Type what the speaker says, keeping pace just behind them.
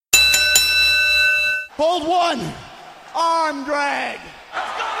Hold one. Arm drag. As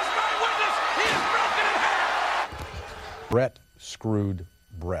God is my witness, he is broken in half. Brett screwed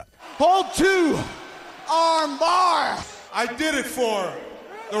Brett. Hold two. Arm bar. I did it for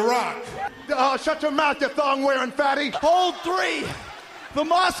The Rock. Shut your mouth, you thong-wearing fatty. Hold three. The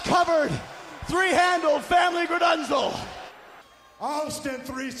moss-covered, three-handled family Gradunzel. Austin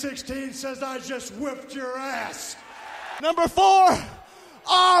 316 says I just whipped your ass. Number 4,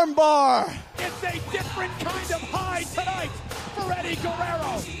 arm bar. It's a different kind of high tonight for Eddie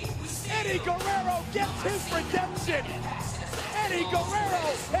Guerrero. Eddie Guerrero gets his redemption. Eddie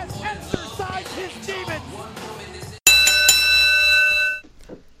Guerrero has exercised his demons.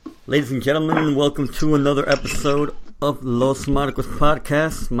 Ladies and gentlemen, welcome to another episode of Los Marcos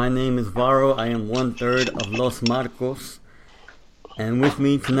Podcast. My name is Varro. I am 1/3 of Los Marcos. And with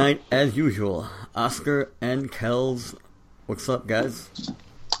me tonight, as usual, Oscar and Kels. What's up, guys?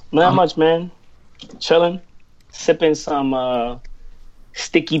 Not much, man. Chilling. Sipping some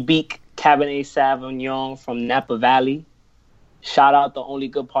Sticky Beak Cabernet Sauvignon from Napa Valley. Shout out the only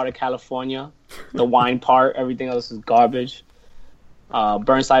good part of California. The wine part. Everything else is garbage.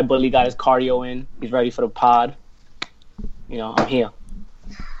 Burnside Bully got his cardio in. He's ready for the pod. You know, I'm here.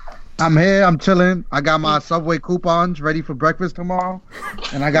 I'm here. I'm chilling. I got my Subway coupons ready for breakfast tomorrow.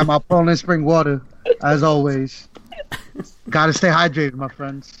 And I got my Poland Spring water, as always. Gotta stay hydrated, my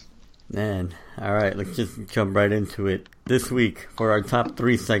friends. Man, alright, let's just jump right into it. This week, for our top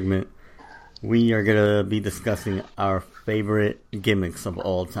 3 segment, we are going to be discussing our favorite gimmicks of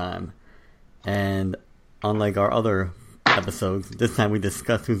all time. And unlike our other episodes, this time we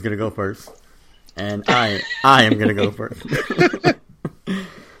discuss who's going to go first. And I am going to go first.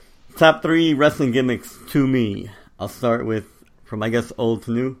 Top 3 wrestling gimmicks to me. I'll start with, from I guess old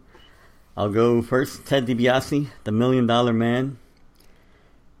to new. I'll go first. Ted DiBiase, the $1 Million Man.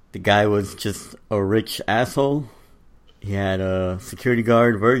 The guy was just a rich asshole. He had a security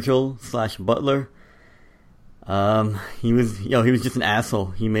guard, Virgil / Butler. He was just an asshole.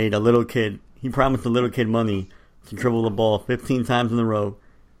 He made a little kid. He promised a little kid money to dribble the ball 15 times in a row,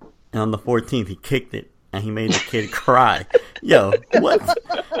 and on the 14th he kicked it, and he made the kid cry. Yo, what?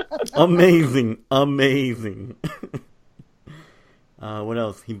 Amazing. What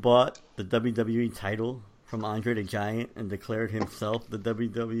else? He bought the WWE title from Andre the Giant and declared himself the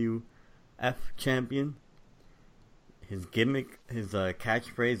WWF champion. His gimmick, his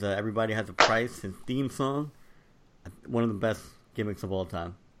catchphrase, everybody has a price, his theme song, one of the best gimmicks of all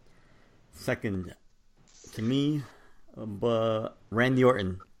time. Second, to me, Randy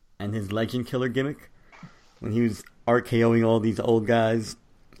Orton and his Legend Killer gimmick. When he was RKOing all these old guys,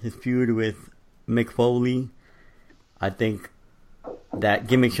 his feud with Mick Foley, I think that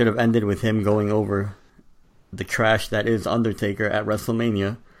gimmick should have ended with him going over the trash that is Undertaker at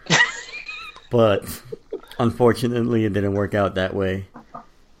WrestleMania. But unfortunately, it didn't work out that way.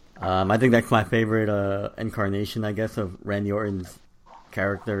 I think that's my favorite incarnation, I guess, of Randy Orton's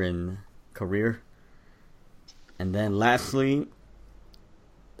character and career. And then lastly,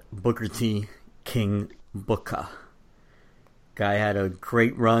 Booker T, King Booker. Guy had a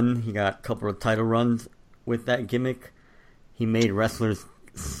great run. He got a couple of title runs with that gimmick. He made wrestlers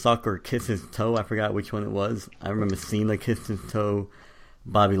suck or kiss his toe. I forgot which one it was. I remember Cena kissed his toe.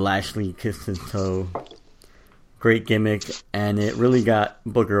 Bobby Lashley kissed his toe. Great gimmick, and it really got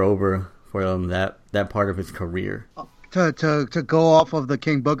Booker over for that part of his career. To go off of the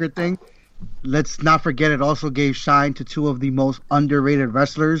King Booker thing, let's not forget it also gave shine to 2 of the most underrated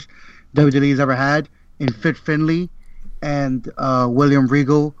wrestlers WWE's ever had, in Fit Finlay and William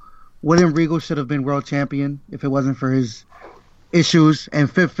Regal. William Regal should have been world champion if it wasn't for his issues,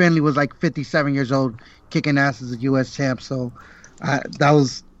 and Fit Finlay was like 57 years old, kicking ass as a U.S. champ. So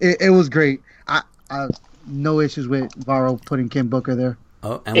it was great. I no issues with Varro putting King Booker there.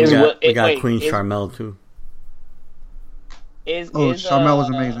 Oh, and we got Queen Sharmell too. Sharmell was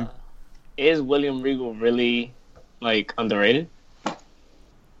amazing. Is William Regal really like underrated?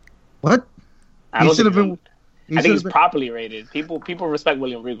 What? I think he's properly rated. People respect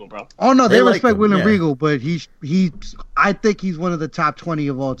William Regal, bro. Oh no, they respect William Regal, but I think he's one of the top 20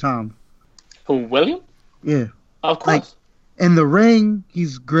 of all time. Who, William? Yeah, of course. Like, in the ring,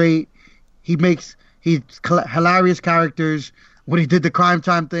 he's great. He's hilarious characters. When he did the Crime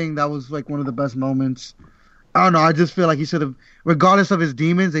Time thing, that was like one of the best moments. I don't know. I just feel like he should have, regardless of his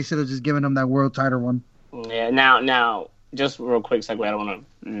demons, they should have just given him that world title one. Yeah. Now, just real quick segue. I don't want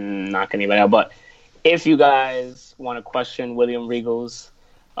to knock anybody out, but if you guys want to question William Regal's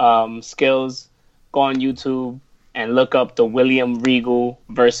skills, go on YouTube and look up the William Regal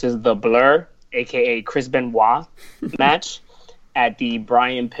versus the Blur, a.k.a. Chris Benoit match at the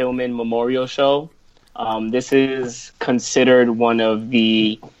Brian Pillman Memorial Show. This is considered one of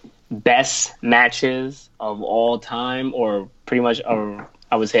the best matches of all time, or pretty much,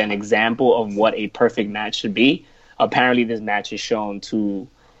 I would say, an example of what a perfect match should be. Apparently, this match is shown to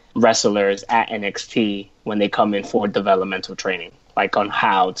wrestlers at NXT when they come in for developmental training, like on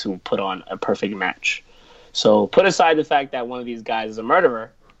how to put on a perfect match. So put aside the fact that one of these guys is a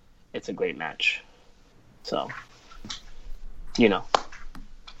murderer, it's a great match. So,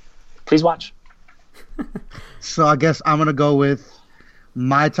 please watch. So I guess I'm going to go with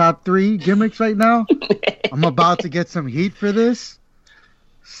my top 3 gimmicks right now. I'm about to get some heat for this.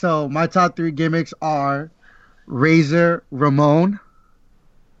 So my top 3 gimmicks are Razor Ramon,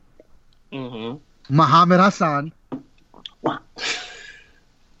 Muhammad Hassan,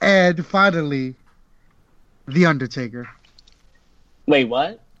 and finally, The Undertaker. Wait,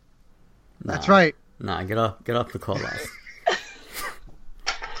 what? That's right. Nah, get off the call list.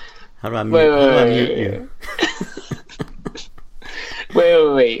 How do I mute you?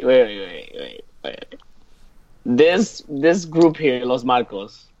 Wait. This group here, Los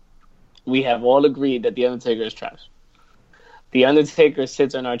Marcos, we have all agreed that The Undertaker is trash. The Undertaker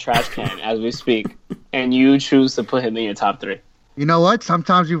sits in our trash can as we speak, and you choose to put him in your top 3. You know what?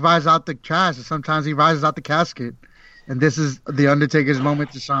 Sometimes he rises out the trash, and sometimes he rises out the casket. And this is The Undertaker's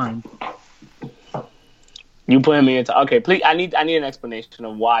moment to shine. You put him in your top. Okay, please. I need an explanation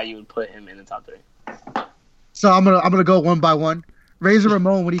of why you would put him in the top 3. So I'm gonna go one by one. Razor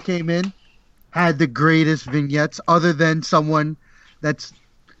Ramon, when he came in, had the greatest vignettes, other than someone that's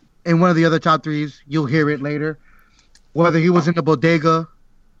in one of the other top 3s. You'll hear it later. Whether he was in a bodega,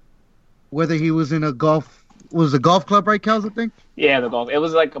 whether he was in a golf club, right, Kels, I think? Yeah, the golf. It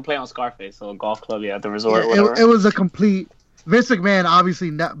was like a play on Scarface, so a golf club, at the resort. Yeah, it was a complete. Vince McMahon,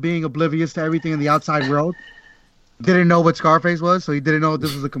 obviously not being oblivious to everything in the outside world, didn't know what Scarface was, so he didn't know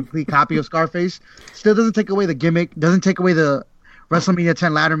this was a complete copy of Scarface. Still doesn't take away the gimmick, doesn't take away the WrestleMania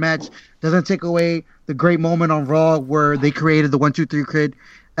 10 ladder match, doesn't take away the great moment on Raw where they created the 1, 2, 3 Kid,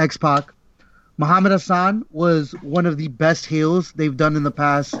 X-Pac. Muhammad Hassan was one of the best heels they've done in the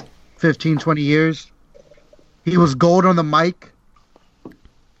past 15, 20 years. He was gold on the mic.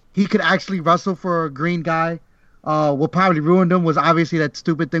 He could actually wrestle for a green guy. What probably ruined him was obviously that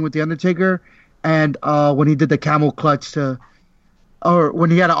stupid thing with The Undertaker, and when he did the camel clutch or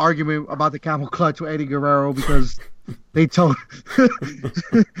when he had an argument about the camel clutch with Eddie Guerrero because they told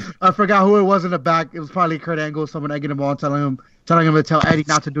I forgot who it was in the back. It was probably Kurt Angle, someone egging him on, telling him to tell Eddie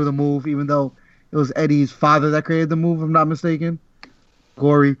not to do the move, even though it was Eddie's father that created the move, if I'm not mistaken.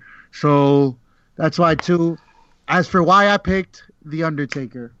 Gory. So that's why too. As for why I picked The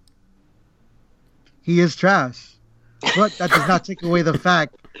Undertaker, he is trash. But that does not take away the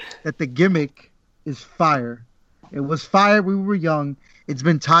fact that the gimmick is fire. It was fire when we were young. It's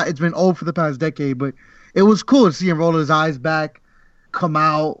been old for the past decade, but it was cool to see him roll his eyes back, come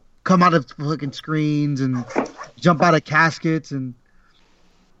out of fucking screens and jump out of caskets and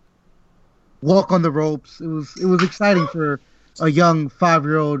walk on the ropes. It was exciting for a young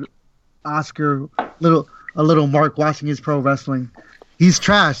 5-year-old Oscar, a little Mark watching his pro wrestling. He's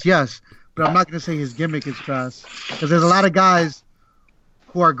trash, yes, but I'm not going to say his gimmick is trash because there's a lot of guys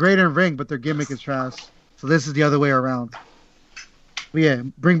who are great in ring, but their gimmick is trash. So this is the other way around. But yeah,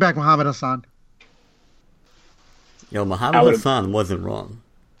 bring back Muhammad Hassan. Yo, Muhammad Hassan wasn't wrong.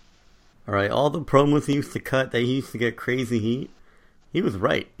 All right, all the promos he used to cut, that he used to get crazy heat. He was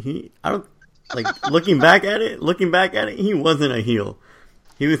right. Looking back at it, he wasn't a heel.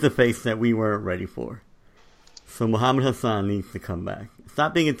 He was the face that we weren't ready for. So Muhammad Hassan needs to come back.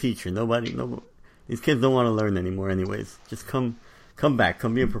 Stop being a teacher. Nobody. These kids don't want to learn anymore anyways. Just come back.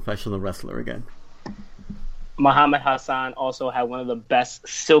 Come be a professional wrestler again. Muhammad Hassan also had one of the best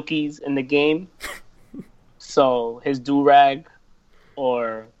silkies in the game. So his do-rag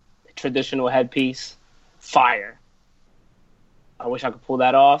or traditional headpiece, fire. I wish I could pull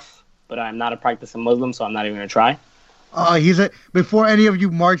that off, but I'm not a practicing Muslim, so I'm not even going to try. Before any of you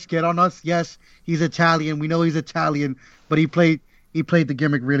marks get on us, yes, he's Italian. We know he's Italian, but he played the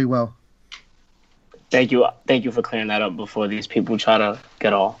gimmick really well. Thank you for clearing that up before these people try to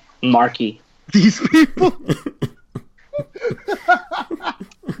get all marky. These people.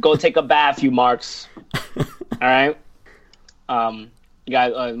 Go take a bath, you marks. All right,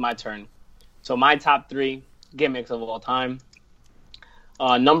 guys, it's my turn. So my top 3 gimmicks of all time.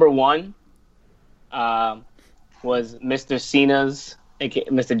 Number 1 was Mr. Cena's, aka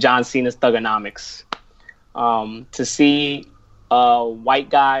Mr. John Cena's Thugonomics. To see a white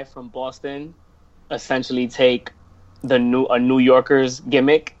guy from Boston essentially take a New Yorker's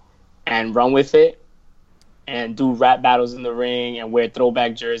gimmick and run with it and do rap battles in the ring and wear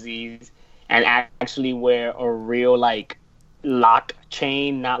throwback jerseys and actually wear a real like lock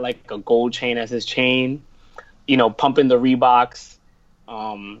chain, not like a gold chain as his chain. You know, pumping the Reeboks.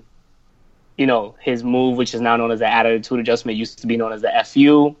 You know, his move, which is now known as the Attitude Adjustment, used to be known as the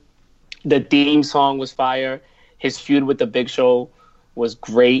FU. The theme song was fire. His feud with the Big Show was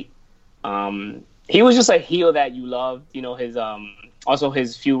great. He was just a heel that you loved. You know, his also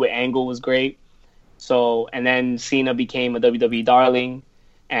his feud with Angle was great. So, and then Cena became a WWE darling,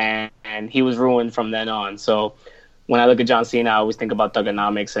 and he was ruined from then on. So, when I look at John Cena, I always think about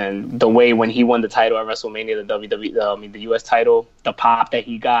Thugonomics and the way when he won the title at WrestleMania, the US title, the pop that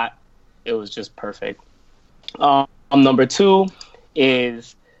he got, it was just perfect. Number 2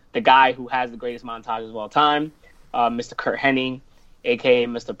 is the guy who has the greatest montages of all time, Mr. Kurt Hennig, a.k.a.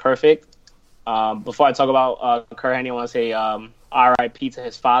 Mr. Perfect. Before I talk about Kurt Hennig, I want to say R.I.P. to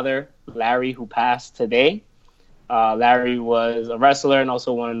his father, Larry, who passed today. Larry was a wrestler and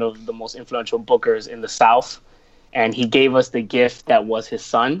also one of the most influential bookers in the South. And he gave us the gift that was his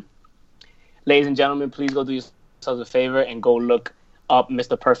son. Ladies and gentlemen, please go do yourselves a favor and go look up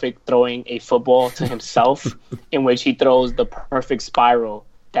Mr. Perfect throwing a football to himself, in which he throws the perfect spiral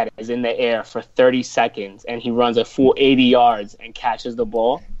that is in the air for 30 seconds, and he runs a full 80 yards and catches the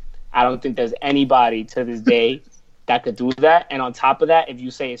ball. I don't think there's anybody to this day that could do that. And on top of that, if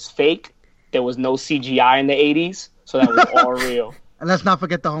you say it's fake, there was no CGI in the 80s, so that was all real. And let's not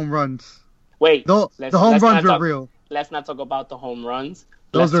forget the home runs. Wait, the home runs are real. Let's not talk about the home runs.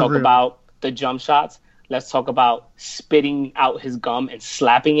 Let's talk about the jump shots. Let's talk about spitting out his gum and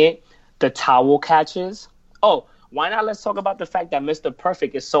slapping it. The towel catches. Oh, why not? Let's talk about the fact that Mr.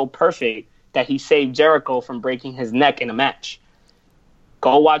 Perfect is so perfect that he saved Jericho from breaking his neck in a match.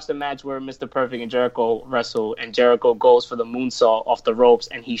 Go watch the match where Mr. Perfect and Jericho wrestle, and Jericho goes for the moonsault off the ropes,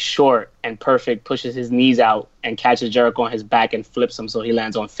 and he's short, and Perfect pushes his knees out and catches Jericho on his back and flips him so he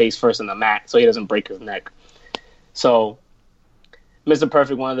lands on face first in the mat so he doesn't break his neck. So, Mr.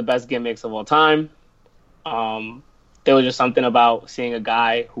 Perfect, one of the best gimmicks of all time. There was just something about seeing a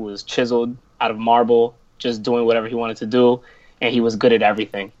guy who was chiseled out of marble, just doing whatever he wanted to do, and he was good at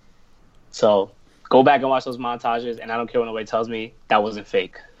everything. So, go back and watch those montages, and I don't care what nobody tells me, that wasn't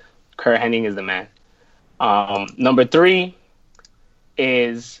fake. Kurt Hennig is the man. Number 3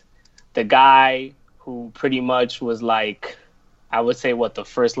 is the guy who pretty much was like, I would say, the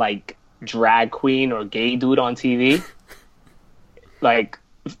first like drag queen or gay dude on TV. Like,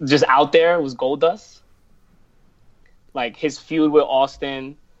 just out there was Goldust. Like, his feud with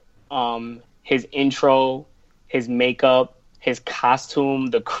Austin, his intro, his makeup, his costume,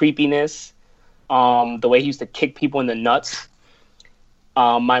 the creepiness, the way he used to kick people in the nuts.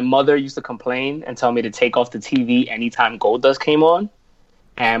 My mother used to complain and tell me to take off the TV anytime Goldust came on.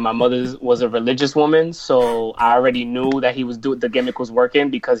 And my mother was a religious woman, so I already knew that the gimmick was working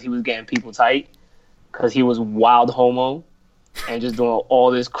because he was getting people tight, because he was wild homo and just doing all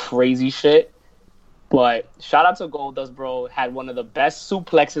this crazy shit. But shout out to Goldust, bro. Had one of the best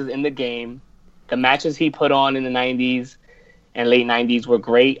suplexes in the game. The matches he put on in the 90s and late 90s were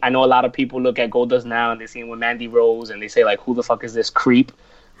great. I know a lot of people look at Goldust now and they see him with Mandy Rose and they say, like, who the fuck is this creep?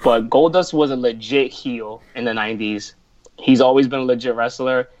 But Goldust was a legit heel in the 90s. He's always been a legit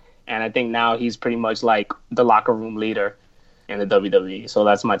wrestler, and I think now he's pretty much like the locker room leader in the WWE. So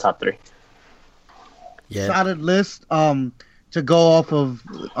that's my top 3. Yeah. Solid list. To go off of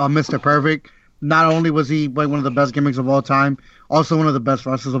Mr. Perfect, not only was he one of the best gimmicks of all time, also one of the best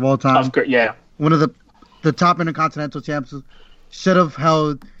wrestlers of all time. Yeah. One of the top Intercontinental champs. Should have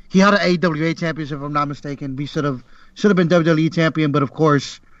held. He had an AWA championship, if I'm not mistaken. He should have been WWE champion, but of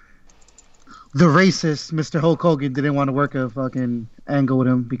course, the racist Mr. Hulk Hogan didn't want to work a fucking angle with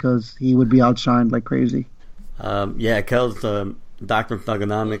him because he would be outshined like crazy. Yeah, Kel's Dr.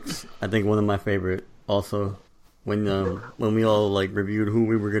 Thugonomics, I think one of my favorite also. When we all like reviewed who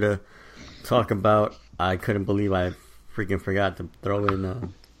we were gonna talk about, I couldn't believe I freaking forgot to throw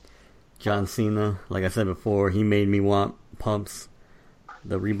in John Cena. Like I said before, he made me want pumps,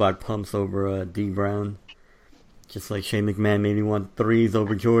 the Reebok pumps over D Brown. Just like Shane McMahon made me want threes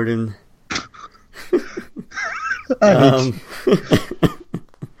over Jordan.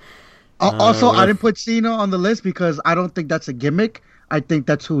 Also, I didn't put Cena on the list because I don't think that's a gimmick. I think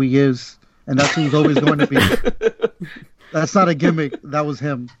that's who he is, and that's who he's always going to be. That's not a gimmick. That was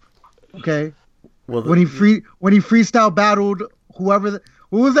him. Okay. Well, when he freestyle battled whoever.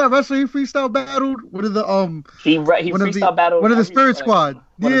 Who was that wrestler he freestyle battled? What are the He freestyle battled one of the Spirit Squad.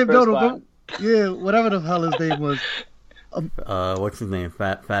 Yeah, yeah, whatever the hell his name was. What's his name?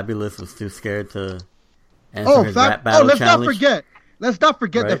 Fabulous was too scared to answer his rap battle let's challenge. Let's not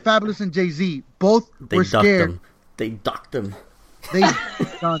forget that Fabulous and Jay-Z both were scared. They ducked him.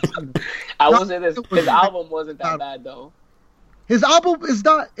 I I will say this: his album wasn't that bad though. His album is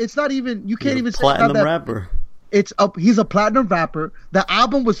not. It's not even. You can't even say platinum that. rapper. He's a platinum rapper. The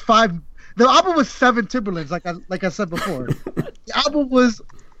album was 5. The album was 7 Timberlands, like I said before. The album was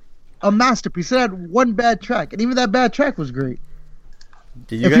a masterpiece. It had one bad track, and even that bad track was great.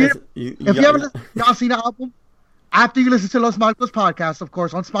 Did you guys? If you haven't y'all seen the album, after you listen to Los Marcos podcast, of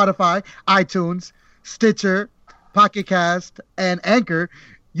course, on Spotify, iTunes, Stitcher, Pocket Cast, and Anchor,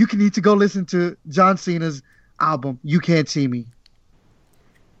 you need to go listen to John Cena's album. You Can't See Me.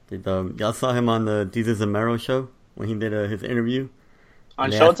 Did y'all saw him on the Jesus and Mero show when he did his interview? On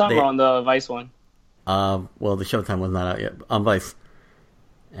Showtime or on the Vice one? Well, the Showtime was not out yet. On Vice.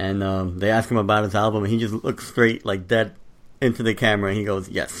 And they asked him about his album, and he just looked straight, like dead, into the camera, and he goes,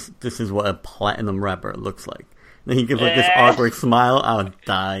 "Yes, this is what a platinum rapper looks like." And then he gives like this awkward smile. I was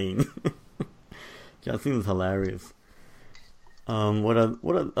dying. John Cena's hilarious. The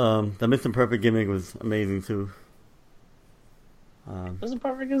Mr. Perfect gimmick was amazing too. Mr.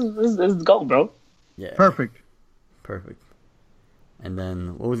 Perfect is gold, bro. Yeah, perfect. And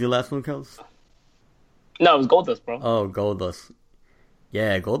then what was your last one, Kels? No, it was Goldust, bro. Oh, Goldust.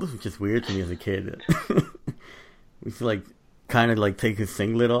 Yeah, Goldust was just weird to me as a kid. We used to like kind of like take his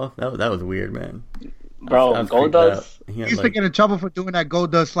singlet off. That was weird, man. Bro, Goldust. He used to get in trouble for doing that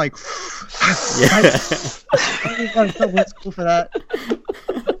Goldust like. He got in trouble in school for that.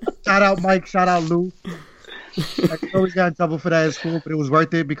 Shout out Mike. Shout out Lou. I always got in trouble for that in school, but it was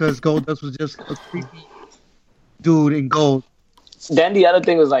worth it because Goldust was just a creepy dude in gold. Then the other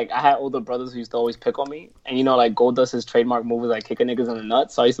thing was like I had older brothers who used to always pick on me, and you know like Goldust's trademark move was like kicking niggas in the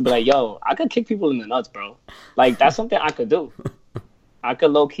nuts. So I used to be like, "Yo, I could kick people in the nuts, bro. Like that's something I could do. I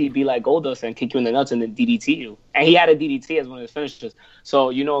could low key be like Goldust and kick you in the nuts and then DDT you." And he had a DDT as one of his finishes. So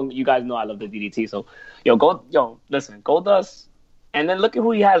you guys know I love the DDT. So listen, Goldust, and then look at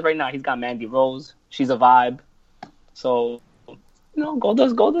who he has right now. He's got Mandy Rose. She's a vibe. So Goldust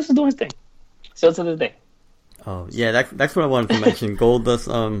is doing his thing still to this day. Oh yeah, that's what I wanted to mention. Goldust.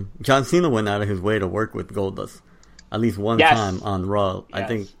 John Cena went out of his way to work with Goldust at least one time on Raw. Yes. I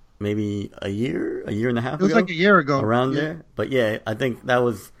think maybe a year and a half ago. It was like a year ago. Around there. But yeah, I think that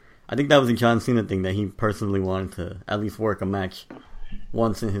was a John Cena thing that he personally wanted to at least work a match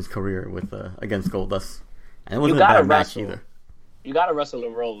once in his career with against Goldust. And it wasn't a bad match either. You gotta wrestle the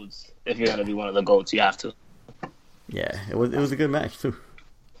Rhodes if you're gonna be one of the GOATs. You have to. Yeah, it was a good match too.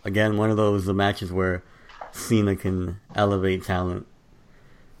 Again, one of those matches where Cena can elevate talent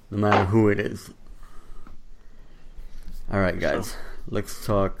no matter who it is. Alright guys, let's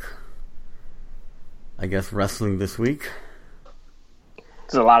talk I guess wrestling this week.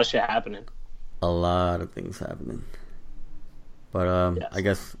 There's a lot of shit happening. A lot of things happening. But yes. I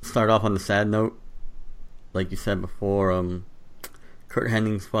guess start off on the sad note. Like you said before, Kurt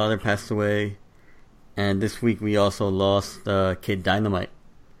Hennig's father passed away, and this week we also lost Kid Dynamite.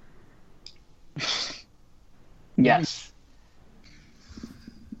 Yes.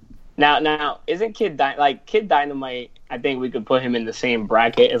 Now, isn't Kid Dynamite? I think we could put him in the same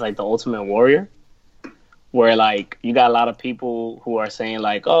bracket as like the Ultimate Warrior, where like you got a lot of people who are saying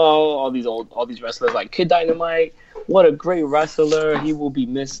like, oh, all these wrestlers like Kid Dynamite, what a great wrestler, he will be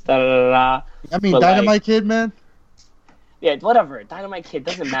missed. Da, da, da, da. I mean, but Dynamite Kid, man. Yeah, whatever. Dynamite Kid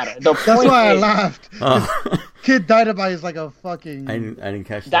doesn't matter. That's why I laughed. Kid Dynamite is like a fucking. I didn't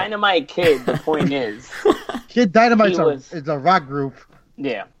catch that. Dynamite Kid. The point is, Kid Dynamite is a rock group.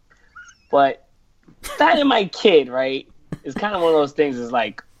 Yeah, but Dynamite Kid, right, is kind of one of those things. Is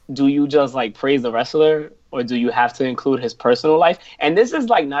like, do you just like praise the wrestler, or do you have to include his personal life? And this is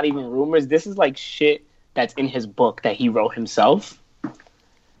like not even rumors. This is like shit that's in his book that he wrote himself.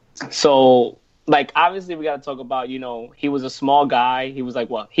 So. Like, obviously, we got to talk about, he was a small guy. He was like,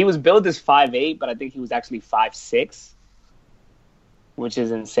 he was billed as 5'8", but I think he was actually 5'6", which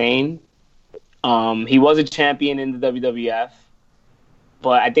is insane. He was a champion in the WWF,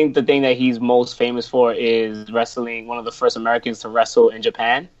 but I think the thing that he's most famous for is wrestling one of the first Americans to wrestle in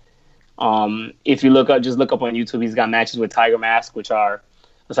Japan. If you look up on YouTube, he's got matches with Tiger Mask, which are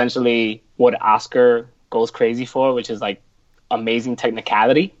essentially what Oscar goes crazy for, which is like amazing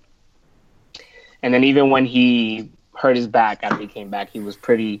technicality. And then even when he hurt his back after he came back, he was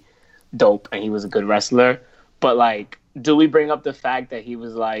pretty dope and he was a good wrestler. But, like, do we bring up the fact that he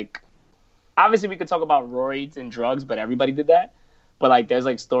was, like... Obviously, we could talk about roids and drugs, but everybody did that. But, like, there's,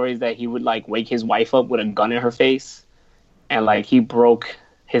 like, stories that he would, like, wake his wife up with a gun in her face. And, like, he broke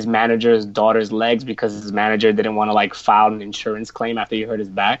his manager's daughter's legs because his manager didn't want to, like, file an insurance claim after he hurt his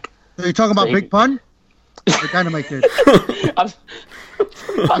back. Are you talking about Big Pun? Or Dynamite Kid?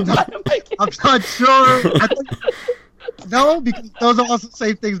 I'm not sure. No, because those are also the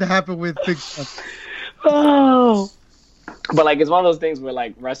same things that happen with Big Stuff. Oh. But like, it's one of those things where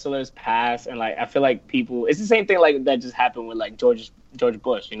like wrestlers pass, and like I feel like people. It's the same thing like that just happened with like George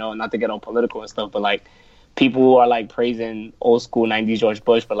Bush. You know, not to get all political and stuff, but like people are like praising old school '90s George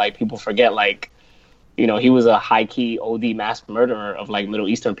Bush, but like people forget like, you know, he was a high key OD mass murderer of like Middle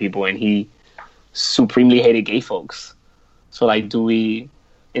Eastern people, and he supremely hated gay folks. So like,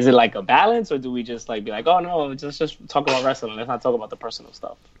 is it like a balance, or do we just like be like, oh no, just talk about wrestling, let's not talk about the personal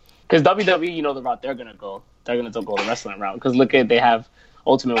stuff? Because WWE, you know the route they're gonna go. They're gonna go the wrestling route. Because look at, they have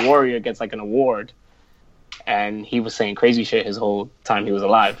Ultimate Warrior gets like an award, and he was saying crazy shit his whole time he was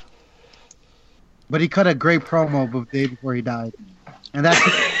alive. But he cut a great promo the day before he died, and that's.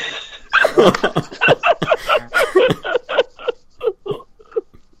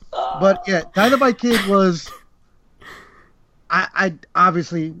 But yeah, Dynamite Kid was. I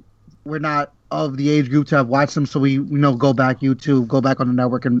obviously we're not of the age group to have watched him, so we go back YouTube, go back on the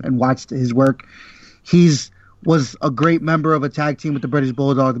network and watch his work. Was a great member of a tag team with the British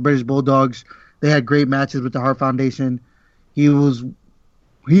Bulldogs. The British Bulldogs, they had great matches with the Hart Foundation. He was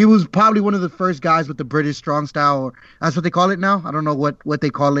probably one of the first guys with the British strong style, or that's what they call it now. I don't know what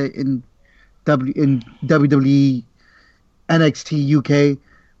they call it in WWE NXT UK,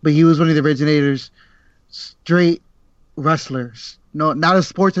 but he was one of the originators. Straight wrestlers, no, not a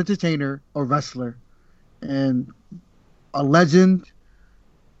sports entertainer, a wrestler, and a legend.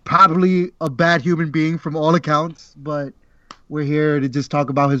 Probably a bad human being from all accounts, but we're here to just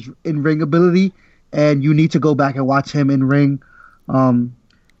talk about his in-ring ability, and you need to go back and watch him in ring.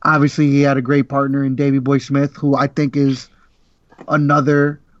 Obviously, he had a great partner in Davey Boy Smith, who I think is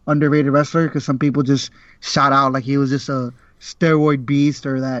another underrated wrestler, because some people just shout out like he was just a steroid beast,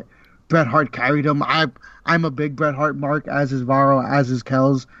 or that Bret Hart carried him. I'm a big Bret Hart mark, as is Varro, as is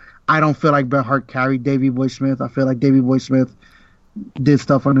Kells. I don't feel like Bret Hart carried Davey Boy Smith. I feel like Davey Boy Smith did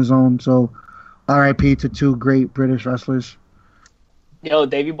stuff on his own. So R.I.P. to two great British wrestlers. Yo,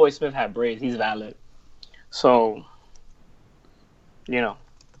 Davey Boy Smith had braids. He's valid. So, you know.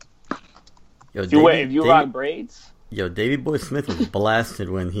 Yo, if you rock braids. Yo, Davey Boy Smith was blasted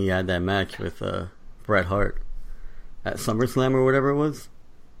when he had that match with Bret Hart at SummerSlam or whatever it was.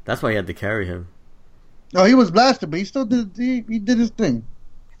 That's why he had to carry him. Oh, he was blasted, but he still did. He did his thing.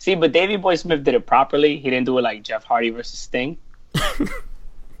 See, but Davey Boy Smith did it properly. He didn't do it like Jeff Hardy versus Sting,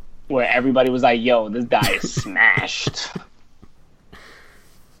 where everybody was like, "Yo, this guy is smashed."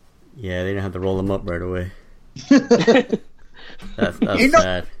 Yeah, they didn't have to roll him up right away. That's ain't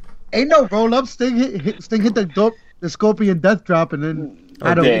sad. Ain't no roll up. Sting hit the Scorpion Death Drop, and then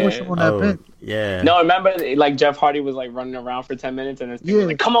had a push on that pin. Yeah. No, remember, like Jeff Hardy was like running around for 10 minutes, and then Sting was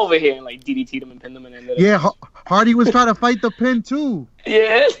like, "Come over here," and like DDT'd him and pinned him, and ended up. Yeah, Hardy was trying to fight the pin too.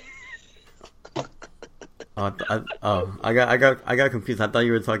 Yeah. I got confused. I thought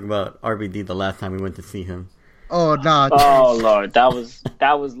you were talking about RVD the last time we went to see him. Oh nah. Oh Lord, that was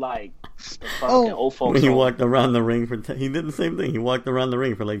like the fucking old folks. When he walked around the ring he did the same thing. He walked around the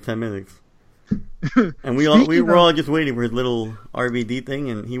ring for like 10 minutes, and we were all just waiting for his little RVD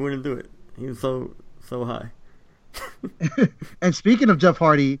thing, and he wouldn't do it. He was so high. And speaking of Jeff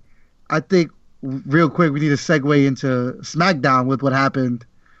Hardy, I think real quick we need to segue into SmackDown with what happened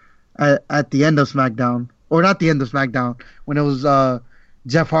at the end of SmackDown, or not the end of SmackDown, when it was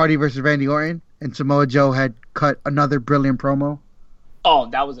Jeff Hardy versus Randy Orton, and Samoa Joe had cut another brilliant promo. Oh,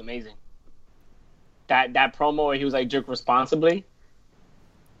 that was amazing. That promo where he was like, "Drink responsibly,"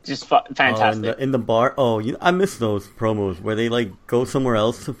 just fantastic. In the bar. Oh, I miss those promos where they like go somewhere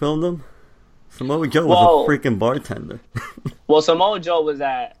else to film them. Samoa Joe was a freaking bartender. Well, Samoa Joe was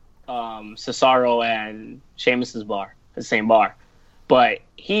at Cesaro and Sheamus's bar, the same bar, but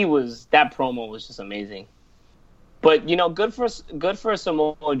that promo was just amazing. But good for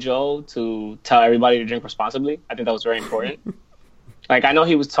Samoa Joe to tell everybody to drink responsibly. I think that was very important. Like, I know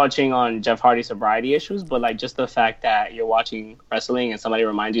he was touching on Jeff Hardy's sobriety issues, but like just the fact that you're watching wrestling and somebody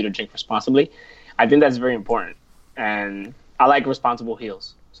reminds you to drink responsibly, I think that's very important. And I like responsible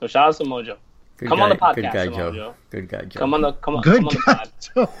heels. So shout out to Samoa Joe. Come on the podcast, good guy, Samoa Joe. Good guy, Joe. Come on the pod.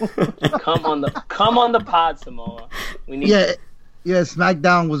 come on the pod, Samoa. We need. Yeah,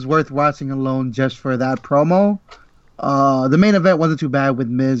 SmackDown was worth watching alone just for that promo. The main event wasn't too bad with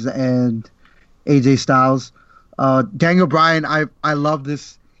Miz and AJ Styles. Daniel Bryan, I love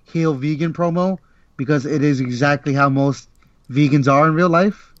this heel vegan promo because it is exactly how most vegans are in real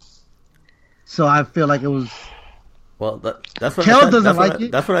life. So I feel like it was. Well, that's what Kel I said. doesn't like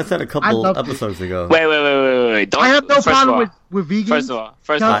it. That's what I said a couple episodes ago. Wait. I have no problem with vegans.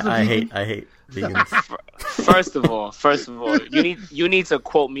 First of all, I hate vegans. First of all, you need to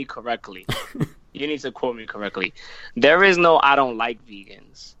quote me correctly. You need to quote me correctly. There is no I don't like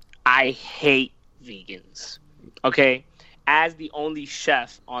vegans. I hate vegans. Okay? As the only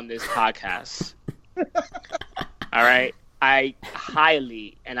chef on this podcast. All right? I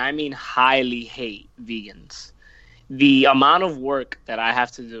highly, and I mean highly, hate vegans. The amount of work that I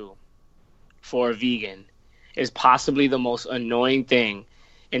have to do for a vegan is possibly the most annoying thing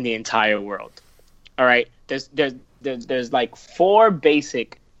in the entire world. All right? There's like 4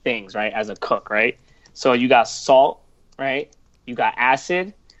 basic things, right, as a cook, right? So you got salt, right? You got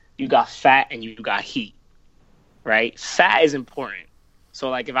acid, you got fat, and you got heat, right? Fat is important. So,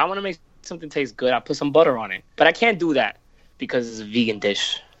 like, if I want to make something taste good, I put some butter on it. But I can't do that because it's a vegan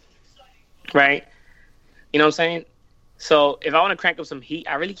dish, right? You know what I'm saying? So if I want to crank up some heat,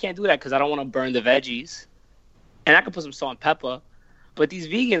 I really can't do that because I don't want to burn the veggies. And I can put some salt and pepper. But these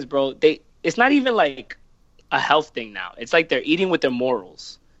vegans, bro, it's not even like a health thing now. It's like they're eating with their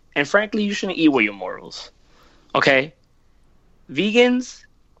morals. And frankly, you shouldn't eat with your morals. Okay? Vegans,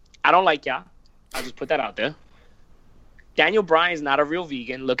 I don't like y'all. I'll just put that out there. Daniel Bryan's not a real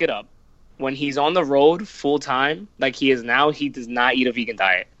vegan. Look it up. When he's on the road full time, like he is now, he does not eat a vegan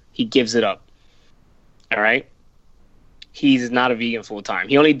diet. He gives it up. All right? He's not a vegan full time.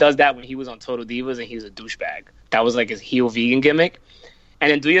 He only does that when he was on Total Divas and he was a douchebag. That was like his heel vegan gimmick.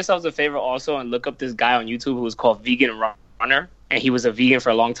 And then do yourselves a favor also and look up this guy on YouTube who was called Vegan Runner. And he was a vegan for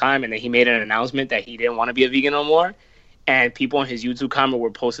a long time. And then he made an announcement that he didn't want to be a vegan no more. And people on his YouTube comment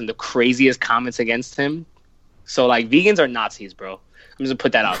were posting the craziest comments against him. So, like, vegans are Nazis, bro. I'm just gonna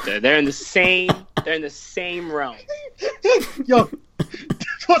put that out there. They're in the same realm. Yo,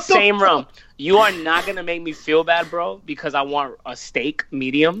 same realm. You are not gonna make me feel bad, bro, because I want a steak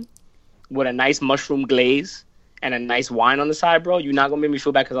medium with a nice mushroom glaze and a nice wine on the side, bro. You're not gonna make me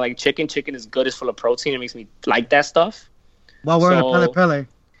feel bad because I like chicken. Chicken is good. It's full of protein. It makes me like that stuff. While we're in a Pele Pele.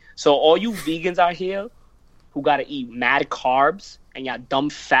 So all you vegans out here who gotta eat mad carbs and y'all dumb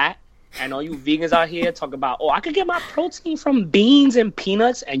fat, and all you vegans out here talk about, oh, I could get my protein from beans and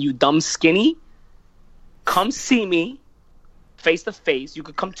peanuts, and you dumb skinny, come see me face to face. You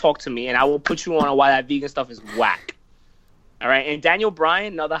could come talk to me, and I will put you on why that vegan stuff is whack. All right? And Daniel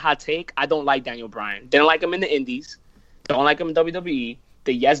Bryan, another hot take, I don't like Daniel Bryan. Didn't like him in the Indies. Don't like him in WWE.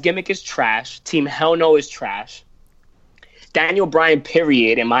 The Yes gimmick is trash. Team Hell No is trash. Daniel Bryan,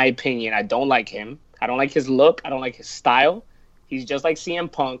 period, in my opinion, I don't like him. I don't like his look. I don't like his style. He's just like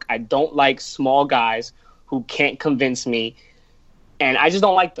CM Punk. I don't like small guys who can't convince me. And I just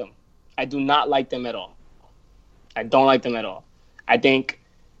don't like them. I do not like them at all. I don't like them at all. I think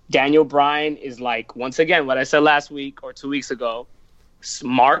Daniel Bryan is like, once again, what I said last week or 2 weeks ago,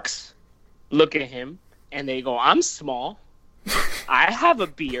 marks look at him and they go, I'm small. I have a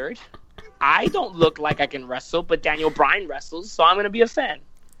beard. I don't look like I can wrestle, but Daniel Bryan wrestles, so I'm going to be a fan.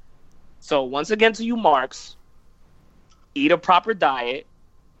 So once again to you marks, eat a proper diet,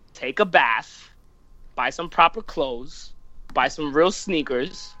 take a bath, buy some proper clothes, buy some real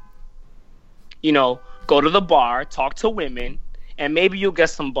sneakers, you know, go to the bar, talk to women, and maybe you'll get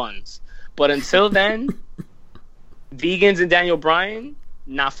some buns. But until then, vegans and Daniel Bryan,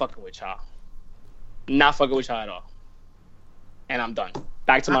 not fucking with y'all. Not fucking with y'all at all. And I'm done.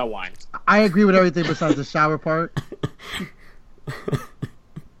 Back to my wine. I agree with everything besides the shower part.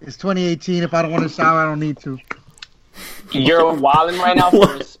 It's 2018. If I don't want to shower, I don't need to. You're wilding right now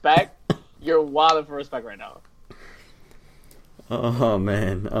for respect. You're wilding for respect right now. Oh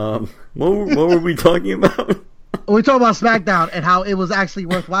man, what were we talking about? We're talking about SmackDown and how it was actually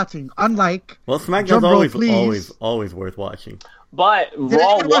worth watching. Unlike SmackDown's always worth watching. But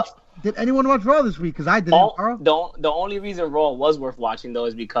Raw. Did anyone watch Raw this week? Because I didn't. The only reason Raw was worth watching though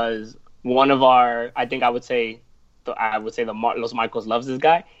is because one of our, I would say Los Michaels loves this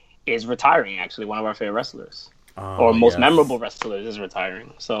guy, is retiring. Actually, one of our favorite wrestlers. Or most memorable wrestlers is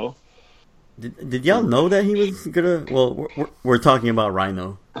retiring. So, did y'all know that he was gonna? Well, we're talking about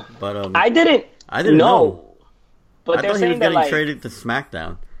Rhino, but I didn't know. But I they're thought he saying was getting that, traded to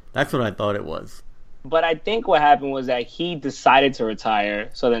SmackDown. That's what I thought it was. But I think what happened was that he decided to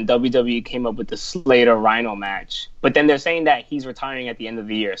retire. So then WWE came up with the Slater Rhino match. But then they're saying that he's retiring at the end of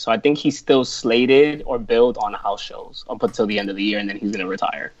the year. So I think he's still slated or billed on house shows up until the end of the year, and then he's gonna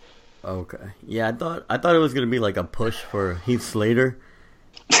retire. Okay. Yeah, I thought it was gonna be like a push for Heath Slater,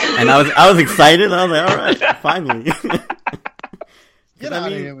 and I was excited. I was like, all right, finally. Get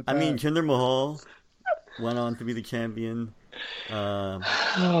out of here with that. I mean, Jinder Mahal went on to be the champion. Drew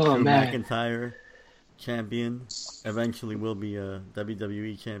McIntyre, champion, eventually will be a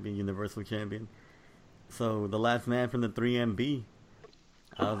WWE champion, Universal champion. So the last man from the 3MB.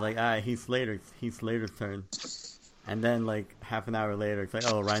 I was like, all right, Heath Slater's turn. And then, like, half an hour later, it's like,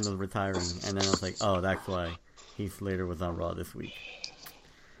 oh, Rhino's retiring. And then I was like, oh, that's why Heath Slater was on Raw this week.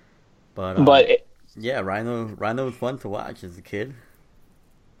 But yeah, Rhino was fun to watch as a kid.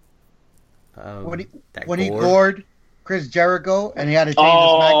 When he gored Chris Jericho and he had to change the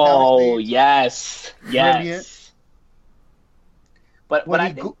SmackDown stage. Oh, yes. Brilliant. But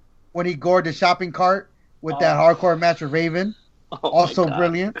when he gored the shopping cart with that hardcore match with Raven, also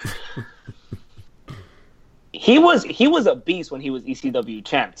brilliant. He was a beast when he was ECW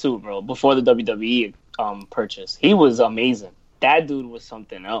champ too, bro. Before the WWE purchase, he was amazing. That dude was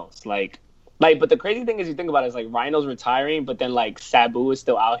something else. Like, but the crazy thing is, you think about it, is like Rhino's retiring, but then like Sabu is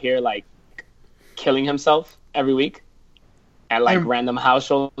still out here like killing himself every week at like random house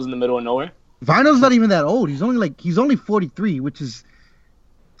shows in the middle of nowhere. Rhino's not even that old. He's only 43, which is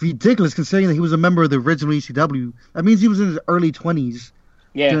ridiculous considering that he was a member of the original ECW. That means he was in his early 20s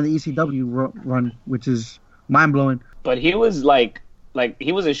during the ECW run, which is mind blowing. But he was like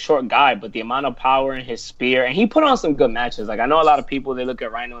he was a short guy, but the amount of power in his spear, and he put on some good matches. Like, I know a lot of people, they look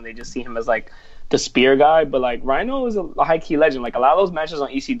at Rhino and they just see him as like the spear guy, but like Rhino is a high key legend. Like, a lot of those matches on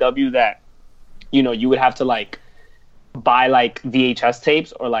ECW that, you know, you would have to like buy like VHS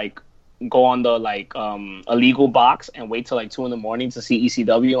tapes or like go on the like illegal box and wait till like 2 a.m. to see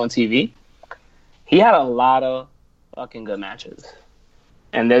ECW on TV. He had a lot of fucking good matches.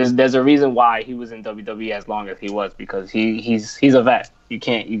 And there's a reason why he was in WWE as long as he was, because he's a vet. You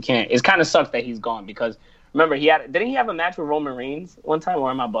can't. It kind of sucks that he's gone, because remember didn't he have a match with Roman Reigns one time, or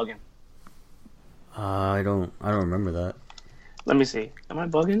am I bugging? I don't remember that. Let me see. Am I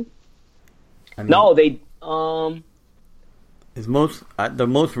bugging? I mean, No, they the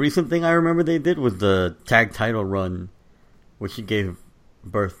most recent thing I remember they did was the tag title run, which he gave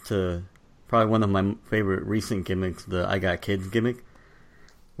birth to probably one of my favorite recent gimmicks, the I Got Kids gimmick.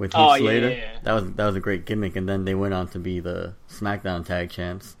 With Heath Slater. Yeah. That was a great gimmick, and then they went on to be the SmackDown Tag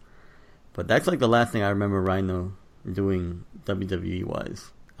Champs. But that's like the last thing I remember Rhino doing WWE wise.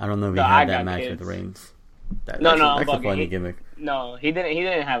 I don't know if he had that match with Reigns. That's a funny gimmick. No, he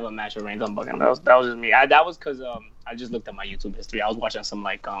didn't have a match with Reigns. I'm bugging. That was just me. That was because I just looked at my YouTube history. I was watching some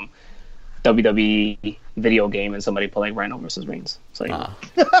like WWE video game, and somebody put like Rhino versus Reigns. So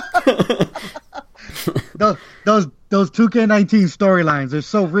those 2K19 storylines are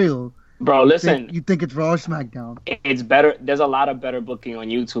so real. Bro, listen. You think it's Raw or SmackDown? It's better. There's a lot of better booking on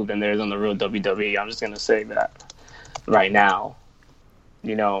YouTube than there is on the real WWE. I'm just gonna say that right now.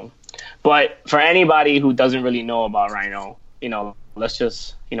 You know, but for anybody who doesn't really know about Rhino, you know, let's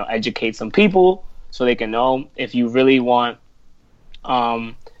just, you know, educate some people so they can know. If you really want,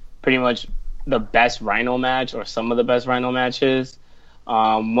 pretty much the best Rhino match or some of the best Rhino matches.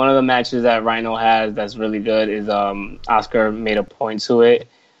 One of the matches that Rhino has that's really good is Oscar made a point to it.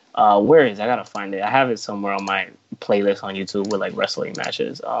 Where is it? I gotta find it. I have it somewhere on my playlist on YouTube with like wrestling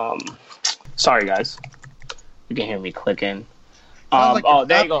matches. Sorry guys, you can hear me clicking.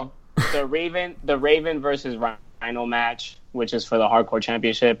 There you go. The Raven versus Rhino match, which is for the Hardcore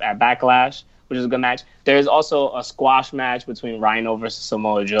Championship at Backlash, which is a good match. There's also a squash match between Rhino versus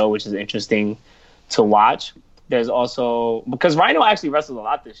Samoa Joe, which is interesting to watch. There's also, because Rhino actually wrestles a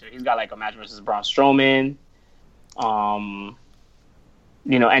lot this year. He's got like a match versus Braun Strowman.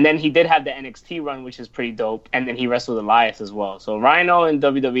 You know, and then he did have the NXT run, which is pretty dope. And then he wrestled Elias as well. So Rhino in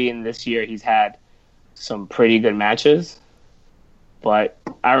WWE in this year, he's had some pretty good matches. But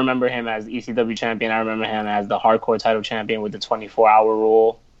I remember him as ECW champion. I remember him as the hardcore title champion with the 24-hour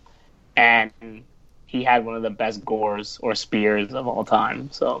rule. And he had one of the best gores or spears of all time.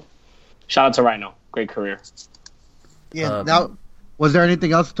 So shout out to Rhino. Great career. Yeah. Now, was there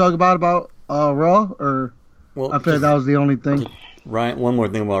anything else to talk about Raw? Or I feel like that was the only thing. Ryan, one more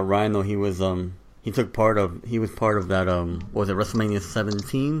thing about Rhino. He was part of that was it WrestleMania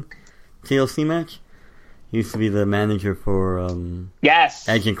 17 TLC match? He used to be the manager for yes,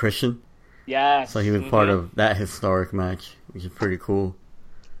 Edge and Christian. Yes. So he was part of that historic match, which is pretty cool.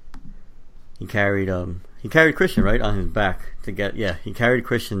 He carried Christian right on his back to get he carried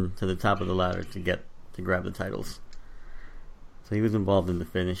Christian to the top of the ladder to grab the titles. So he was involved in the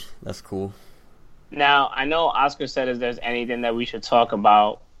finish. That's cool. Now, I know Oscar said if there's anything that we should talk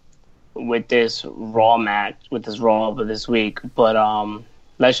about with this Raw match, with this Raw over this week, but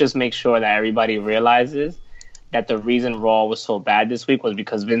let's just make sure that everybody realizes that the reason Raw was so bad this week was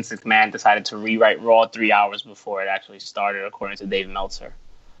because Vince McMahon decided to rewrite Raw 3 hours before it actually started, according to Dave Meltzer.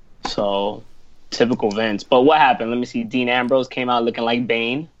 So, typical Vince. But what happened? Let me see. Dean Ambrose came out looking like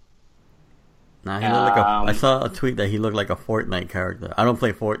Bane. Nah, he looked like I saw a tweet that he looked like a Fortnite character. I don't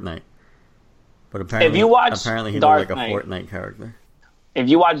play Fortnite. But apparently, he looked like a Fortnite character. If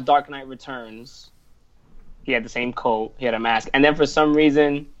you watch Dark Knight Returns, He had the same coat. He had a mask. And then for some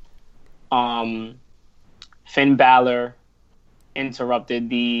reason, Finn Balor interrupted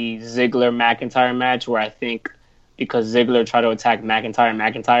the Ziggler-McIntyre match, where I think because Ziggler tried to attack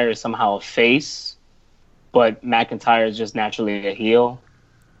McIntyre is somehow a face, but McIntyre is just naturally a heel.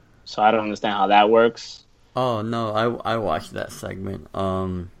 So I don't understand how that works. Oh no, I watched that segment. They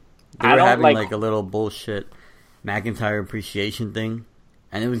I were don't having like- like a little bullshit McIntyre appreciation thing,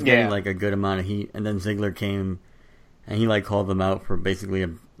 and it was getting like a good amount of heat. And then Ziggler came, and he like called them out for basically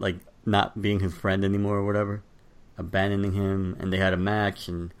like not being his friend anymore or whatever, abandoning him. And they had a match,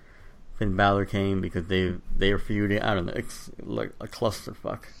 and Finn Balor came because they were feuding. I don't know, it's like a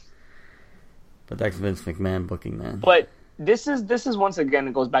clusterfuck. But that's Vince McMahon booking, man. But this is once again,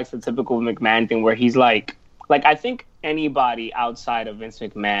 it goes back to the typical McMahon thing where he's like I think anybody outside of Vince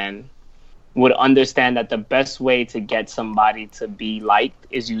McMahon would understand that the best way to get somebody to be liked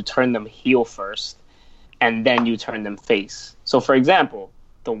is you turn them heel first and then you turn them face. So for example,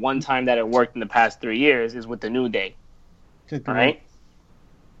 the one time that it worked in the past 3 years is with the New Day. Right?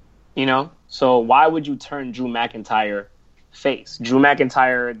 You know? So why would you turn Drew McIntyre face? Drew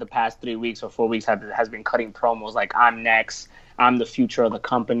McIntyre the past 3 weeks or 4 weeks has been cutting promos like, I'm next, I'm the future of the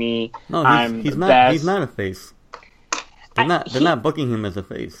company, No, I'm he's the not. best. He's not a face. They're not booking him as a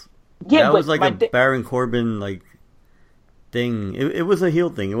face. Yeah, that but was like a Baron Corbin like thing. It was a heel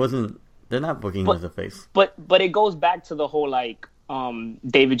thing. It wasn't. They're not booking him as a face. But it goes back to the whole like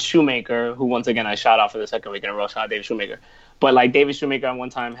David Shoemaker, who once again I shout out for the second week in a row. Shout out David Shoemaker. But like David Shoemaker at one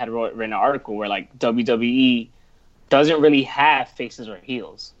time had written an article where like WWE doesn't really have faces or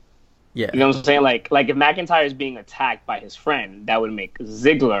heels. Yeah, you know what I'm saying? Like if McIntyre is being attacked by his friend, that would make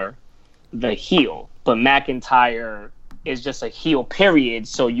Ziggler the heel. But McIntyre is just a heel, period.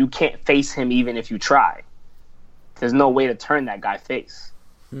 So you can't face him even if you try. There's no way to turn that guy face.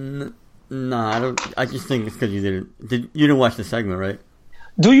 No, I don't. I just think it's because you didn't watch the segment, right?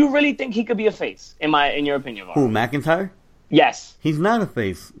 Do you really think he could be a face? In your opinion, Varro? Who, McIntyre? Yes. He's not a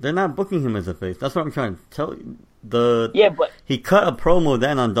face. They're not booking him as a face. That's what I'm trying to tell you. But he cut a promo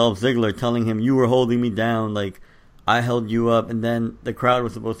then on Dolph Ziggler telling him, you were holding me down, like I held you up, and then the crowd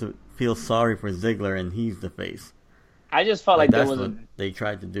was supposed to feel sorry for Ziggler and he's the face. I just felt like there that's was what they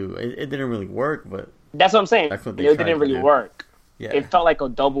tried to do. It didn't really work, but that's what I'm saying. That's what they it tried didn't to really do. work. Yeah. It felt like a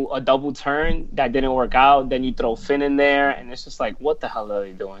double turn that didn't work out. Then you throw Finn in there, and it's just like, what the hell are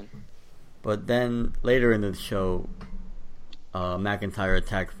they doing? But then later in the show, McIntyre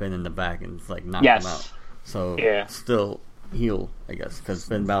attacked Finn in the back and it's like knocked him out. So still heel, I guess, because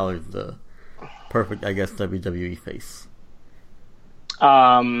Finn Balor's the perfect, I guess, WWE face.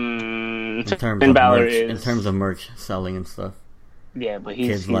 In terms of merch selling and stuff. Yeah, but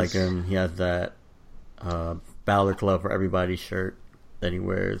kids like him. He has that Balor Club for Everybody shirt that he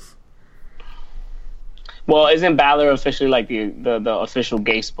wears. Well, isn't Balor officially like the official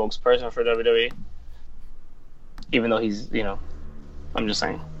gay spokesperson for WWE? Even though he's, I'm just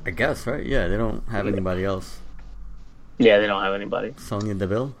saying. I guess, right? Yeah, they don't have anybody else. Yeah, they don't have anybody. Sonya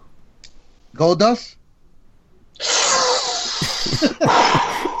Deville? Goldust?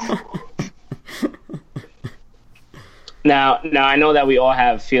 Now I know that we all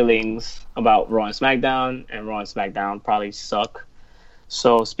have feelings about Raw and SmackDown, and Raw and SmackDown probably suck.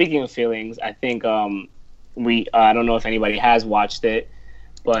 So speaking of feelings, I think I don't know if anybody has watched it,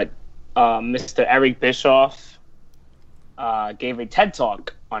 but Mr. Eric Bischoff gave a TED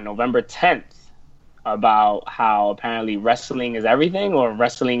Talk on November 10th about how apparently wrestling is everything, or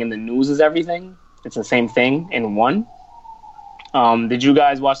wrestling in the news is everything. It's the same thing in one. Did you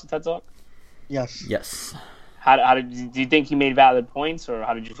guys watch the TED Talk? Yes. Yes. Do you think he made valid points, or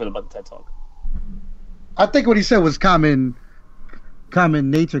how did you feel about the TED Talk? I think what he said was common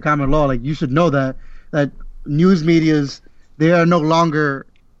nature, common law. Like, you should know that news medias, they are no longer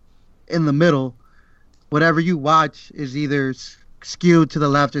in the middle. Whatever you watch is either skewed to the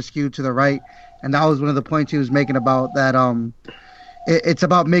left or skewed to the right. And that was one of the points he was making about that. It's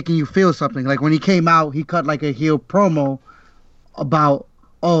about making you feel something. Like when he came out, he cut like a heel promo about,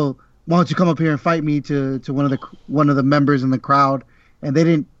 oh, why don't you come up here and fight me to one of the members in the crowd. And they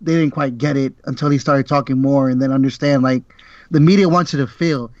didn't quite get it until he started talking more and then understand, like, the media wants you to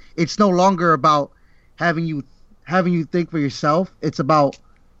feel. It's no longer about having you think for yourself. It's about,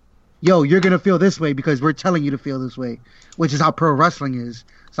 yo, you're going to feel this way because we're telling you to feel this way, which is how pro wrestling is.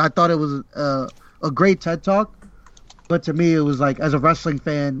 So I thought it was a great TED Talk. But to me, it was like, as a wrestling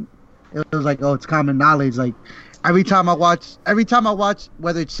fan, it was like, oh, it's common knowledge. Like, every time I watch,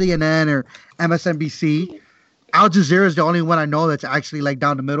 whether it's CNN or MSNBC, Al Jazeera is the only one I know that's actually like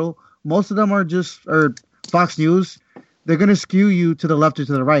down the middle. Most of them are Fox News. They're going to skew you to the left or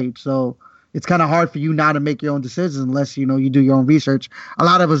to the right. So it's kind of hard for you now to make your own decisions unless you know you do your own research. A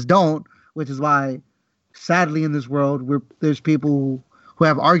lot of us don't, which is why, sadly, in this world, there's people who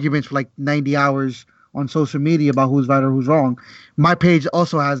have arguments for like 90 hours on social media about who's right or who's wrong. My page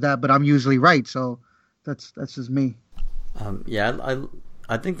also has that, but I'm usually right, so that's just me.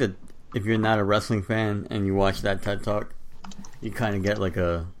 I think that if you're not a wrestling fan and you watch that TED Talk, you kind of get like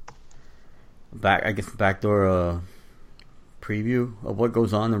a backdoor preview of what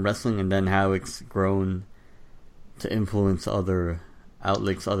goes on in wrestling, and then how it's grown to influence other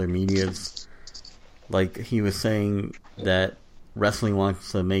outlets, other medias. Like he was saying that wrestling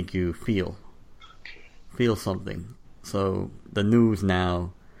wants to make you feel something. So the news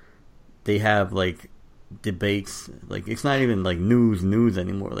now, they have like debates. Like it's not even like news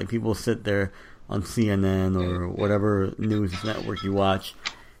anymore. Like people sit there on CNN or whatever news network you watch,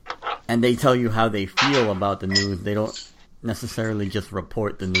 and they tell you how they feel about the news. They don't necessarily just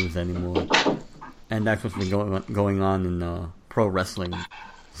report the news anymore. And that's what's been going on in pro wrestling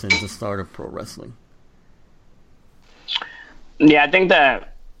since the start of pro wrestling. Yeah, I think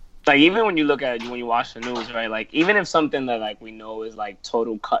that, like, even when you watch the news, right, like, even if something that, like, we know is, like,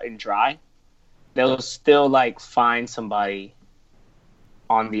 total cut and dry, they'll still, like, find somebody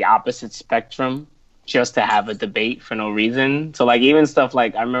on the opposite spectrum just to have a debate for no reason. So, like, even stuff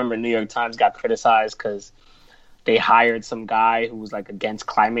like, I remember New York Times got criticized because they hired some guy who was, like, against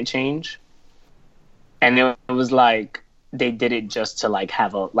climate change. And it was, like, they did it just to, like,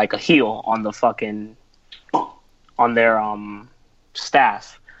 have a heel on the fucking, on their,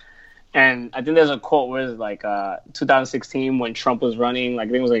 staff. And I think there's a quote where it's like 2016 when Trump was running, like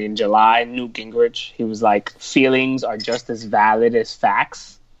I think it was like in July, Newt Gingrich, he was like, feelings are just as valid as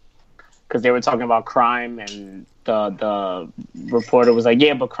facts, because they were talking about crime, and the reporter was like,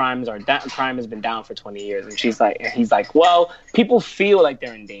 yeah, but crime has been down for 20 years. And he's like, well, people feel like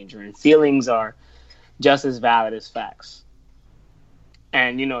they're in danger, and feelings are just as valid as facts.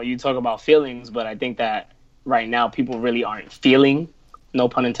 And you know, you talk about feelings, but I think that right now people really aren't feeling, no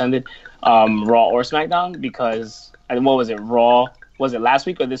pun intended, Raw or SmackDown, because what was it, Raw, was it last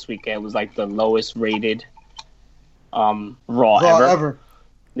week or this week? It was like the lowest rated Raw ever.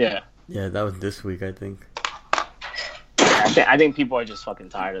 Yeah, that was this week, I think. I think people are just fucking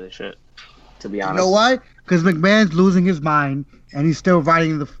tired of this shit, to be honest. You know why? Because McMahon's losing his mind and he's still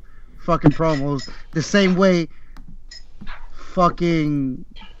writing the fucking promos the same way fucking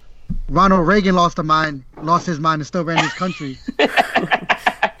Ronald Reagan lost his mind and still ran his country.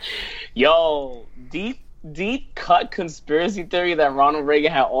 Yo, deep cut conspiracy theory that Ronald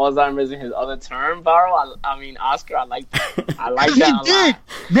Reagan had Alzheimer's in his other term, Barrow. I mean, Oscar, I like that. I like that a lot.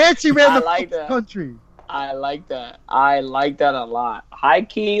 Nancy ran the country. I like that. I like that a lot. High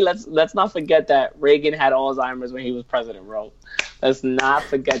key, let's not forget that Reagan had Alzheimer's when he was president, bro. Let's not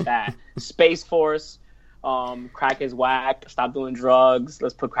forget that. Space Force. Crack is whack. Stop doing drugs.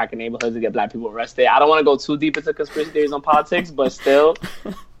 Let's put crack in neighborhoods to get black people arrested. I don't want to go too deep into conspiracy theories on politics, but still,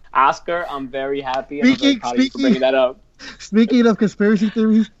 Oscar, I'm very happy. I'm very proud of you for bringing that up. Speaking of conspiracy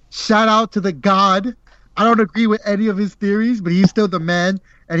theories, shout out to the God. I don't agree with any of his theories, but he's still the man,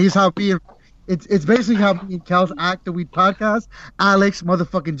 and he's how me and it's basically how me and Cal's Act the Week podcast. Alex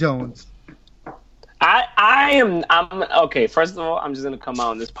motherfucking Jones. I'm okay. First of all, I'm just gonna come out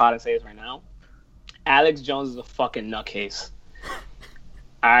on this pod and say this right now. Alex Jones is a fucking nutcase.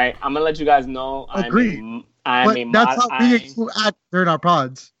 Alright, I'm gonna let you guys know. Agreed. That's how we act during our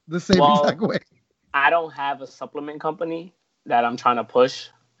pods. The same exact way. I don't have a supplement company that I'm trying to push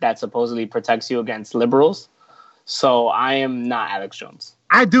that supposedly protects you against liberals. So I am not Alex Jones.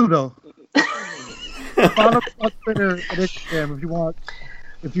 I do though. Follow us on Twitter and Instagram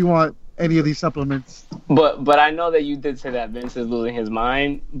if you want any of these supplements. But I know that you did say that Vince is losing his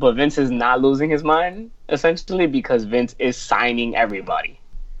mind, but Vince is not losing his mind, essentially, because Vince is signing everybody.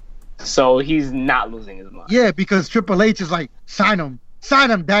 So he's not losing his mind. Yeah, because Triple H is like, sign him,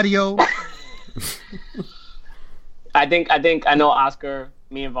 daddy-o. I know Oscar,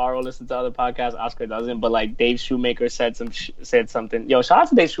 me and Varro listen to other podcasts, Oscar doesn't, but like Dave Shoemaker said something. Yo, shout out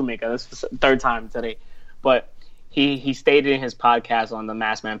to Dave Shoemaker. That's the third time today. But he stated in his podcast, on the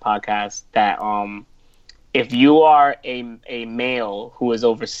Masked Man podcast, that if you are a male who is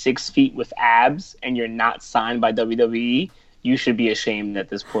over 6 feet with abs and you're not signed by WWE, you should be ashamed at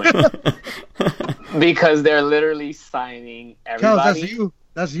this point. Because they're literally signing everybody. Kel,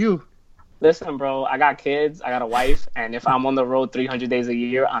 that's you. Listen, bro, I got kids, I got a wife, and if I'm on the road 300 days a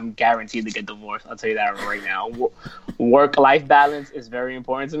year, I'm guaranteed to get divorced. I'll tell you that right now. Work-life balance is very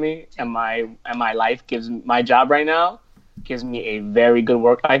important to me, and my job right now gives me a very good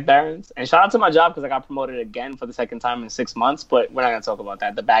work-life balance. And shout out to my job because I got promoted again for the second time in 6 months, but we're not going to talk about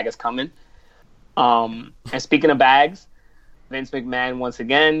that. The bag is coming. And speaking of bags, Vince McMahon once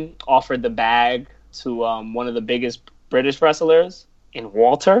again offered the bag to one of the biggest British wrestlers in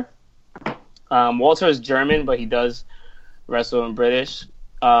Walter. Walter is German, but he does wrestle in British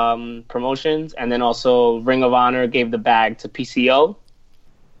promotions. And then also Ring of Honor gave the bag to PCO,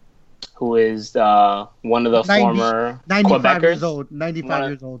 who is one of the former 95 Quebecers. years old. 95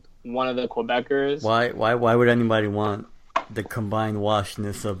 years old. One of the Quebecers. Why would anybody want the combined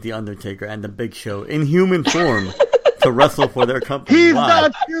washness of The Undertaker and The Big Show in human form to wrestle for their company? He's Why?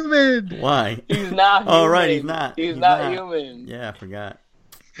 not human. Why? He's not human. Oh, right, he's not. He's not human. Yeah, I forgot.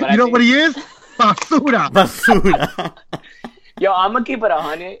 But You know what he is? Basura. Basura. Yo, I'm gonna keep it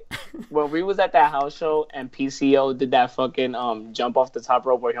 100. When we was at that house show and PCO did that fucking jump off the top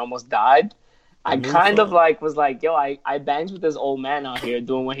rope where he almost died, I kind of was like, yo, I bangs with this old man out here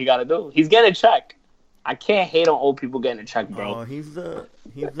doing what he gotta do. He's getting a check. I can't hate on old people getting a check, bro. Oh, he's the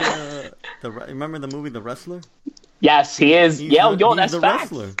remember the movie The Wrestler? Yes, he is. He's Yo, he's that's the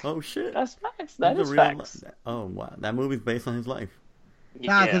facts. wrestler. Oh shit. That's facts. That He's is a real facts. Oh wow, that movie's based on his life.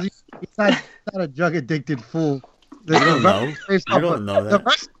 Nah, because he's not a drug addicted fool. You don't know. You don't know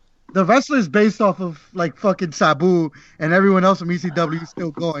that. The wrestler's based off of like fucking Sabu, and everyone else from ECW is still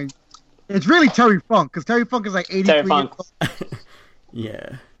going. It's really Terry Funk, because Terry Funk is like 83 Terry Funk. years old,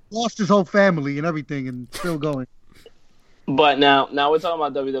 Yeah. lost his whole family and everything, and still going. But now we're talking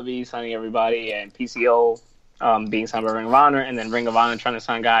about WWE signing everybody and PCO being signed by Ring of Honor, and then Ring of Honor trying to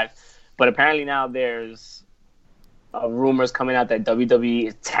sign guys. But apparently now there's rumors coming out that WWE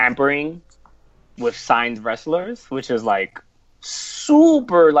is tampering with signed wrestlers, which is like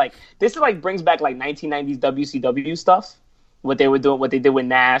super like this is like brings back like 1990s WCW stuff. What they were doing, what they did with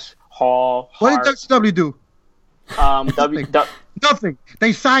Nash, Hall, Hart. What did WCW do? Nothing.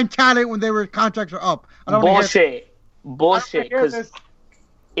 They signed talent when their contracts were up. I don't wanna hear- Bullshit. Because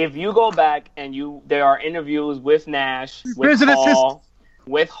if you go back and there are interviews with Nash, with Hall,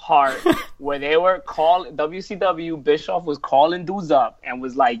 with Hart, where they were WCW Bischoff was calling dudes up and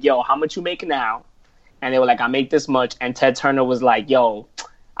was like, "Yo, how much you making now?" And they were like, "I make this much." And Ted Turner was like, "Yo,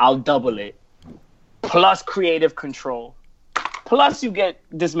 I'll double it, plus creative control, plus you get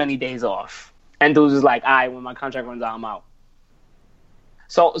this many days off." And dudes was like, "All right, when my contract runs out, I'm out."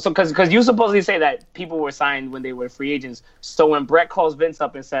 So because you supposedly say that people were signed when they were free agents. So when Brett calls Vince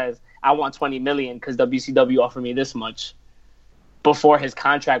up and says, "I want $20 million because WCW offered me this much," before his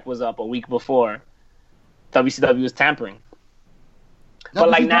contract was up a week before, WCW was tampering. But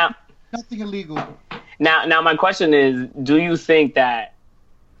like now, nothing illegal. Now my question is, do you think that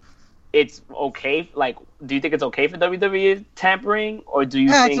it's okay? Like, do you think it's okay for WWE tampering, or do you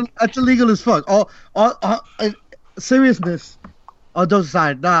think it's illegal as fuck? All seriousness. On those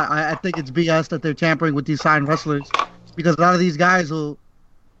aside, I think it's BS that they're tampering with these signed wrestlers, because a lot of these guys will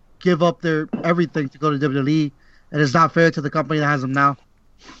give up their everything to go to WWE, and it's not fair to the company that has them now.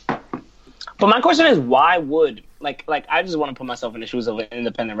 But my question is, why would like I just want to put myself in the shoes of an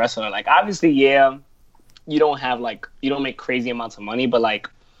independent wrestler. Like, obviously, yeah, you don't make crazy amounts of money, but like,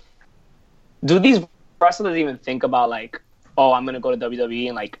 do these wrestlers even think about like, oh, I'm gonna go to WWE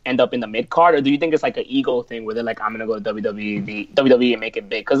and like end up in the mid card, or do you think it's like an ego thing where they're like, I'm gonna go to WWE and make it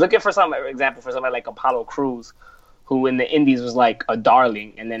big? Because look at for somebody like Apollo Crews, who in the Indies was like a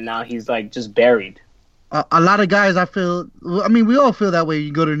darling, and then now he's like just buried. A lot of guys, we all feel that way.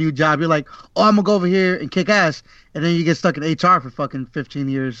 You go to a new job, you're like, oh, I'm gonna go over here and kick ass, and then you get stuck in HR for fucking 15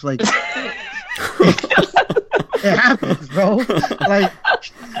 years. Like, it happens, bro. Like,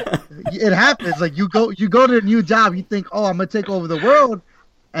 it happens. Like, you go to a new job, you think, oh, I'm gonna take over the world,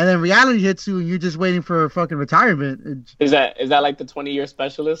 and then reality hits you, and you're just waiting for a fucking retirement. Is that like the 20-year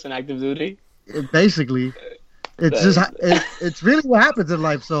specialist in active duty? Basically. It's really what happens in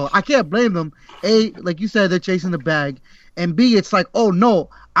life. So I can't blame them. A, like you said, they're chasing the bag, and B, it's like, oh no,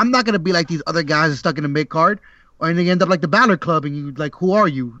 I'm not gonna be like these other guys stuck in the mid card, or then you end up like the Balor Club, and you like, who are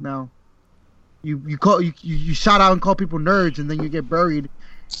you now? You shout out and call people nerds, and then you get buried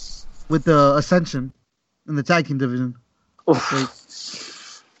with the Ascension in the tag team division. Like,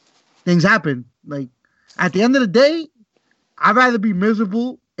 things happen. Like, at the end of the day, I'd rather be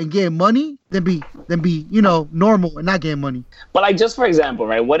miserable and getting money than be normal and not getting money. But like, just for example,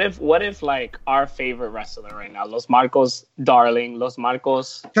 right? What if like our favorite wrestler right now, Los Marcos Darling, Los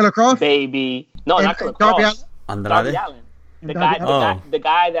Marcos Killer Cross? Baby, no, not Killer Cross, Darby Allin. The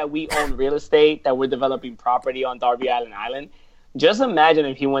guy that we own real estate, that we're developing property on Darby Allin Island. Just imagine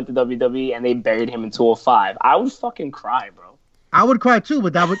if he went to WWE and they buried him in 205. I would fucking cry, bro. I would cry too,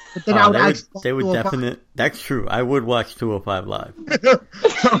 but I would definitely. That's true. I would watch 205 live,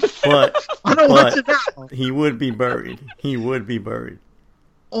 but I don't watch it now. He would be buried. He would be buried.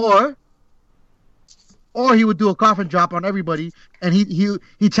 Or or he would do a coffin drop on everybody, and he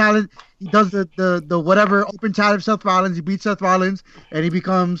challenge. He does the whatever open challenge Seth Rollins. He beats Seth Rollins, and he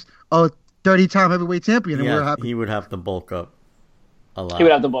becomes a 30-time heavyweight champion. And we're happy. He would have to bulk up a lot. He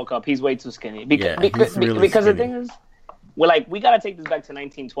would have to bulk up. He's way too skinny. Because the thing is, we gotta take this back to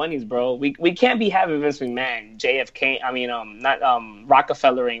 1920s, bro. We can't be having Vince McMahon, JFK.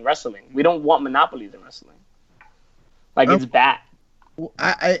 Rockefeller-ing wrestling. We don't want monopolies in wrestling. It's bad.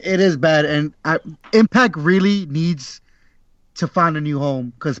 It is bad, and Impact really needs to find a new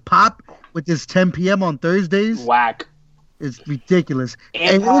home because Pop with this 10 p.m. on Thursdays, whack. It's ridiculous.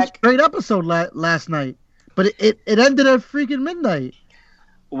 Impact. And it was a great episode last night, but it ended at freaking midnight.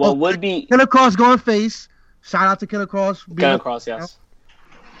 Well, would be Killer Cross going face. Shout out to Killer Cross. Killer Cross, yes.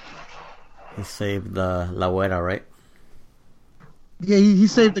 He saved La Güera, right? Yeah, he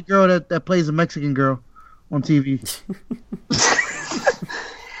saved the girl that plays a Mexican girl on TV.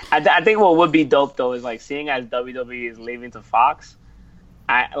 I think what would be dope though is seeing as WWE is leaving to Fox.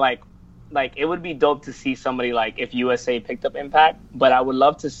 It would be dope to see somebody if USA picked up Impact, but I would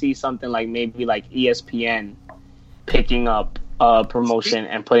love to see something maybe ESPN picking up a promotion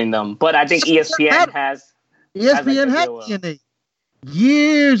and putting them. But I think ESPN had TNA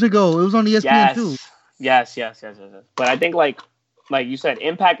years ago. It was on ESPN too. Yes. But I think like you said,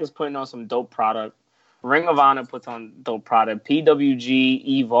 Impact is putting on some dope product. Ring of Honor puts on dope product. PWG,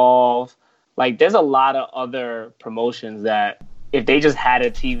 Evolve. There's a lot of other promotions that if they just had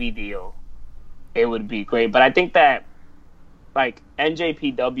a TV deal, it would be great. But I think that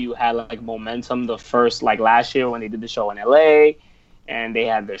NJPW had momentum the first last year when they did the show in LA and they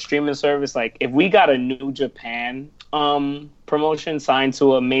had their streaming service. If we got a New Japan promotion signed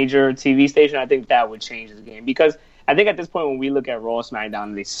to a major TV station, I think that would change the game. Because I think at this point when we look at Raw, SmackDown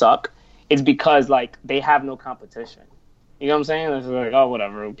and they suck, it's because they have no competition. You know what I'm saying? It's oh,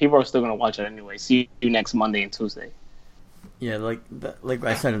 whatever. People are still gonna watch it anyway. See you next Monday and Tuesday. Yeah, like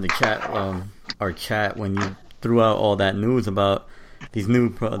I said in the chat, our chat when you threw out all that news about these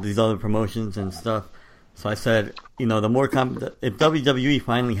other promotions and stuff. So I said, the more if WWE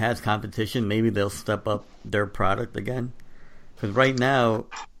finally has competition, maybe they'll step up their product again. Because right now,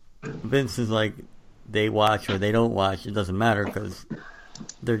 Vince is they watch or they don't watch. It doesn't matter because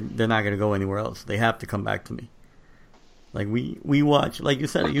they're not going to go anywhere else. They have to come back to me. We watch, you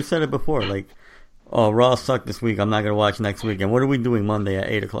said it before, Raw sucked this week, I'm not going to watch next week. And what are we doing Monday at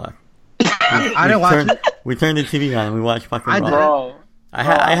 8 o'clock? I didn't watch it. We turned the TV on and we watched fucking Raw. Bro, I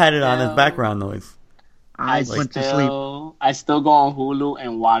had it on as background noise. I went to sleep. I still go on Hulu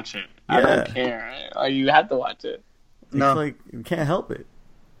and watch it. Yeah. I don't care. You have to watch it. No. It's you can't help it.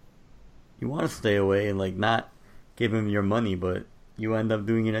 You want to stay away and not give him your money, but you end up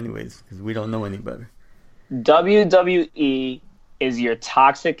doing it anyways because we don't know any better. WWE is your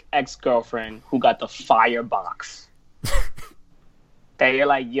toxic ex-girlfriend who got the firebox. That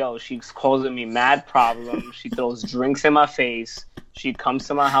you're yo, she's causing me mad problems. She throws drinks in my face. She comes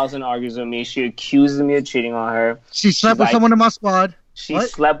to my house and argues with me. She accuses me of cheating on her. She slept with someone in my squad. She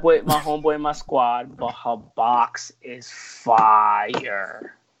slept with my homeboy in my squad, but her box is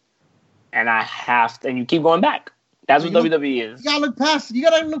fire. And I have to, and you keep going back. That's what WWE is. You gotta look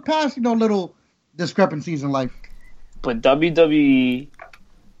past, little discrepancies in life. But WWE,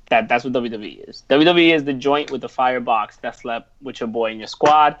 that's what WWE is. WWE is the joint with the firebox that slept with your boy in your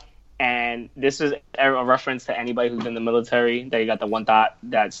squad. And this is a reference to anybody who's been in the military, that you got the one thought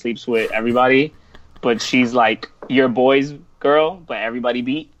that sleeps with everybody. But she's your boy's girl, but everybody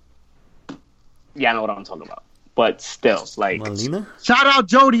beat. Yeah, I know what I'm talking about. But still, Melina? Shout out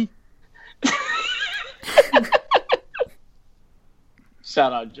Jody.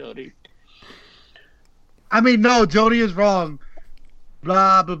 Shout out Jody. I mean, no, Jody is wrong.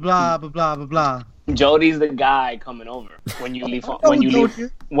 Blah blah blah blah blah blah blah. Jody's the guy coming over when you leave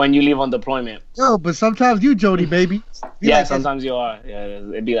when you leave on deployment. Yo, but sometimes you Jody, baby. Yeah, sometimes you are. Yeah,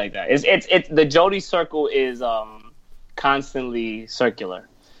 it'd be like that. It's the Jody circle is constantly circular.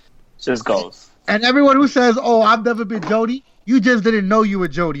 Just goes. And everyone who says, "Oh, I've never been Jody," you just didn't know you were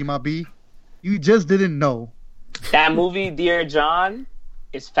Jody, my B. You just didn't know. That movie, Dear John,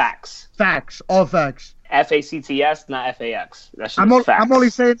 is facts. Facts, all facts. FACTS, not FAX. That's facts. I'm only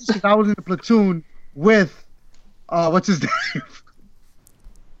saying this because I was in the platoon with, what's his name?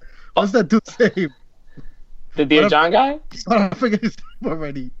 What's that dude's name? The Dear John guy? I forget his name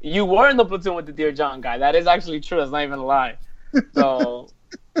already. You were in the platoon with the Dear John guy. That is actually true. That's not even a lie. So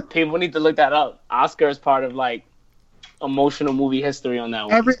people need to look that up. Oscar is part of emotional movie history on that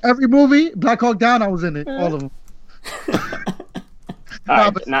one. Every movie, Black Hawk Down, I was in it. All of them.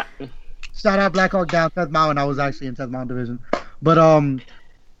 Shout out Black Hawk Down, Seth Mountain. I was actually in Seth Mountain Division. But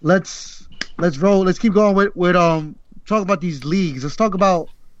let's let's roll. Let's keep going with talk about these leagues. Let's talk about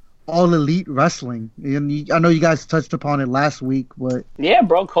All Elite Wrestling. And I know you guys touched upon it last week, but yeah,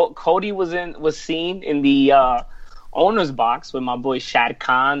 bro. Cody was seen in the owner's box with my boy Shad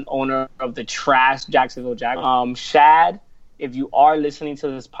Khan, owner of the trash Jacksonville Jaguars. Shad, if you are listening to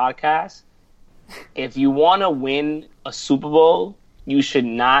this podcast, if you want to win a Super Bowl, you should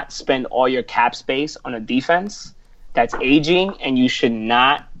not spend all your cap space on a defense that's aging, and you should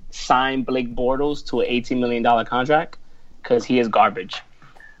not sign Blake Bortles to an $18 million contract because he is garbage.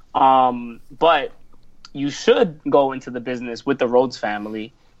 But you should go into the business with the Rhodes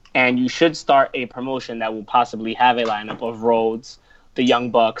family, and you should start a promotion that will possibly have a lineup of Rhodes, the Young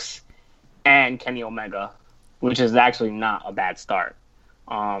Bucks, and Kenny Omega, which is actually not a bad start.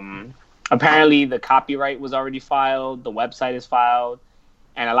 Apparently, the copyright was already filed, the website is filed,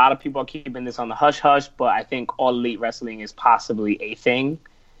 and a lot of people are keeping this on the hush-hush, but I think All Elite Wrestling is possibly a thing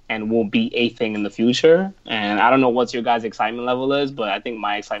and will be a thing in the future. And I don't know what your guys' excitement level is, but I think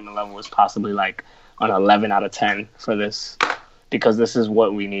my excitement level is possibly like an 11 out of 10 for this, because this is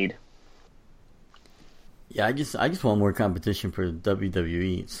what we need. Yeah, I just want more competition for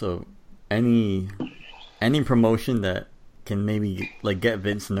WWE. So any promotion that can maybe like get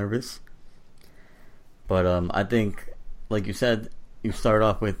Vince nervous. But I think, like you said, you start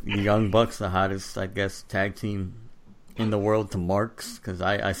off with the Young Bucks, the hottest, I guess, tag team in the world to Marks, because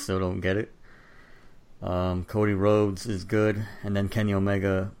I still don't get it. Cody Rhodes is good, and then Kenny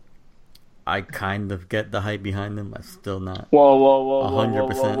Omega, I kind of get the hype behind him. I'm still not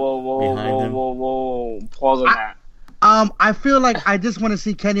 100% behind him. Whoa. Pause on that. I feel like I just want to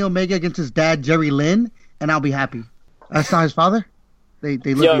see Kenny Omega against his dad, Jerry Lynn, and I'll be happy. That's not his father? They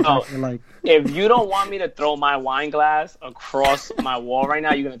look exactly like. If you don't want me to throw my wine glass across my wall right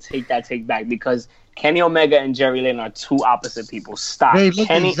now, you're going to take that take back, because Kenny Omega and Jerry Lynn are two opposite people. Stop. They look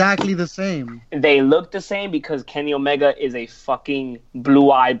exactly the same. They look the same because Kenny Omega is a fucking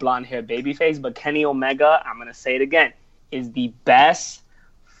blue-eyed, blonde-haired babyface, but Kenny Omega, I'm going to say it again, is the best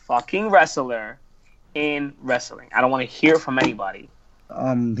fucking wrestler in wrestling. I don't want to hear from anybody.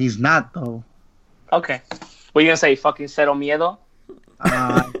 He's not, though. Okay. What are you going to say? Fucking Cero Miedo?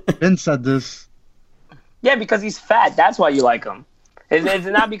 Vince said this. Yeah, because he's fat. That's why you like him. It's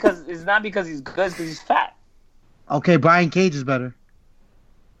not because he's good. It's because he's fat. Okay, Brian Cage is better.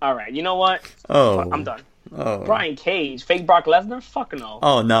 All right, you know what? Oh, I'm done. Oh, Brian Cage, fake Brock Lesnar? Fuck no.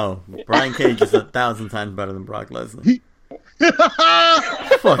 Oh no, Brian Cage is 1,000 times better than Brock Lesnar.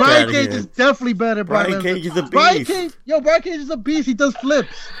 Brian Cage is definitely better. Brian Cage is a beast. Brian Cage is a beast. He does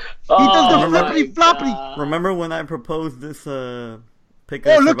flips. He does the flippity floppity. Remember when I proposed this pick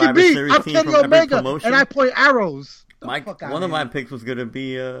a Survivor Series I'm team Kenny from every Omega, promotion? and I point arrows. One of my picks was gonna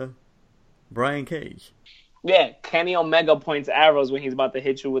be Brian Cage. Yeah, Kenny Omega points arrows when he's about to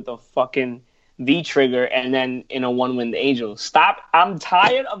hit you with a fucking V trigger, and then in a one-winged angel. Stop! I'm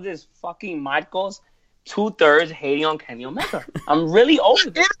tired of this fucking Michaels 2/3 hating on Kenny Omega. I'm really over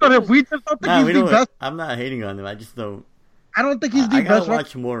this. We just don't think he's the best. I'm not hating on him. I just don't. I don't think he's the I best. gotta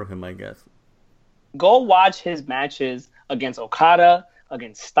watch more of him, I guess. Go watch his matches against Okada,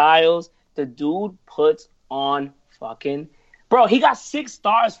 against Styles. The dude puts on fucking... Bro, he got 6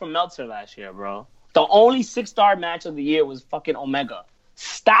 stars from Meltzer last year, bro. The only 6-star match of the year was fucking Omega.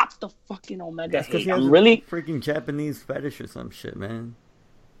 Stop the fucking Omega hate. I'm really freaking Japanese fetish or some shit, man.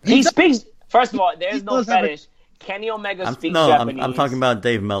 He speaks... First of all, there's no fetish. Kenny Omega speaks Japanese. I'm talking about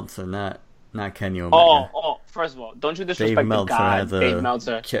Dave Meltzer, not Kenny Omega. First of all, don't you disrespect Dave Meltzer the god, has a Dave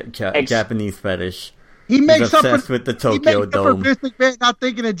Meltzer. Japanese fetish. He's obsessed with the Tokyo Dome. Man not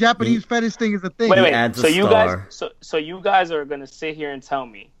thinking a Japanese fetish thing is a thing. Wait. So you guys are gonna sit here and tell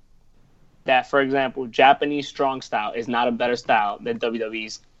me that, for example, Japanese strong style is not a better style than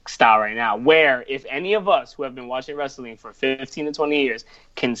WWE's style right now, where if any of us who have been watching wrestling for 15 to 20 years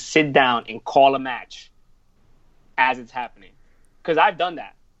can sit down and call a match as it's happening, because I've done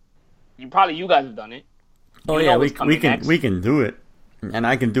that. You guys have done it. Oh yeah, we can do it, and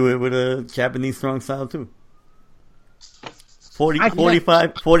I can do it with a Japanese strong style too.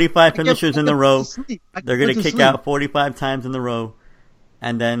 45 finishers in a row. They're gonna kick out 45 times in a row,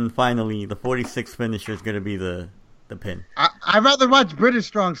 and then finally the 46th finisher is gonna be the pin. I'd rather watch British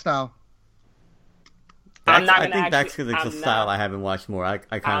strong style. I think that's because it's a style I haven't watched more. I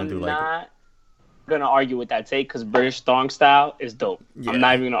kind of do like it. I'm not gonna argue with that take because British strong style is dope. Yeah. I'm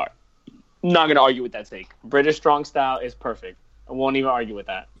not gonna argue with that take. British strong style is perfect. I won't even argue with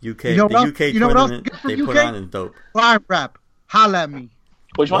that. UK tournament they put on is dope. Crime Rap, holla at me.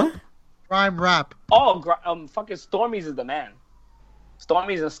 Which one? Crime Rap. Oh, fucking Stormies is the man.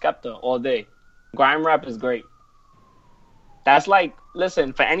 Stormies and Skepta all day. Grime Rap is great. That's like,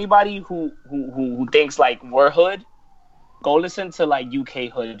 listen, for anybody who thinks like we're hood, go listen to like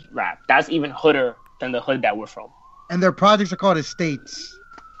UK hood rap. That's even hooder than the hood that we're from. And their projects are called Estates.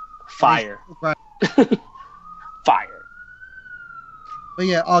 Fire. Right. Fire. But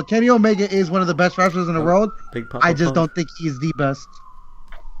yeah, Kenny Omega is one of the best wrestlers in the world. Big Papa I just Pump. don't think he's the best.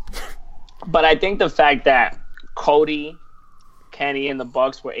 But I think the fact that Cody, Kenny, and the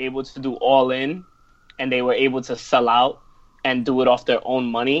Bucks were able to do All In, and they were able to sell out and do it off their own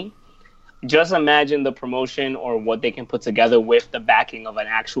money, just imagine the promotion or what they can put together with the backing of an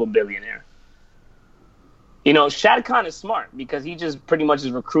actual billionaire. You know, Shad Khan is smart because he just pretty much is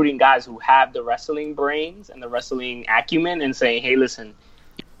recruiting guys who have the wrestling brains and the wrestling acumen and saying, hey, listen,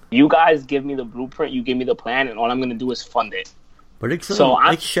 you guys give me the blueprint, you give me the plan, and all I'm going to do is fund it. But it's So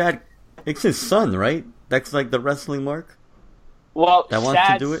like Shad. It's his son, right? That's like the wrestling mark. Well, That wants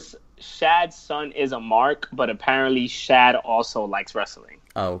to do it? Shad's son is a mark, but apparently Shad also likes wrestling.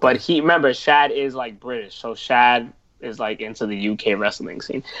 Oh, okay. But remember, Shad is like British, so Shad is like into the UK wrestling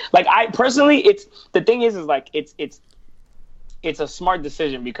scene. Like I personally, the thing is like it's a smart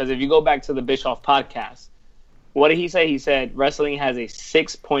decision because if you go back to the Bischoff podcast, what did he say? He said wrestling has a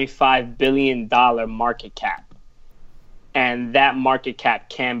 $6.5 billion market cap, and that market cap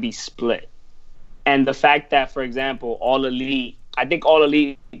can be split. And the fact that, for example, All Elite, I think All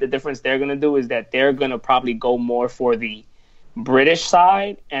Elite, the difference they're going to do is that they're going to probably go more for the British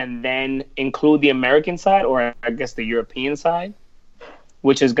side and then include the American side, or I guess the European side,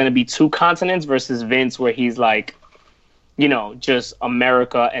 which is going to be 2 continents versus Vince, where he's like, you know, just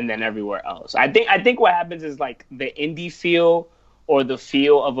America and then everywhere else. I think what happens is like the indie feel or the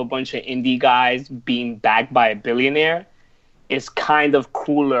feel of a bunch of indie guys being backed by a billionaire is kind of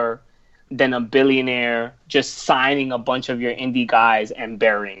cooler than a billionaire just signing a bunch of your indie guys and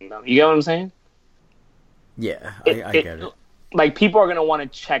burying them. You get what I'm saying? Yeah, I get it. Like, people are going to want to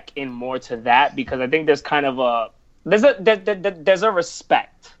check in more to that because I think there's kind of there's a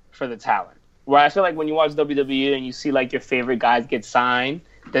respect for the talent. Where I feel like when you watch WWE and you see, like, your favorite guys get signed,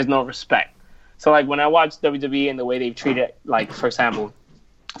 there's no respect. So, like, when I watch WWE and the way they've treated, like, for example,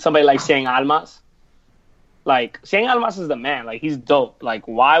 somebody like Cien Almas, like, Cien Almas is the man. Like, he's dope. Like,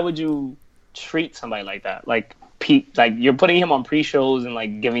 why would you treat somebody like that? Like, you're putting him on pre-shows and,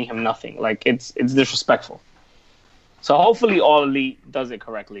 like, giving him nothing. Like, it's disrespectful. So hopefully All Elite does it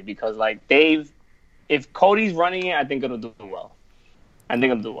correctly because, like, if Cody's running it, I think it'll do well.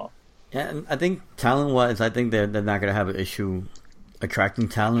 Yeah, and I think talent-wise, I think they're not going to have an issue attracting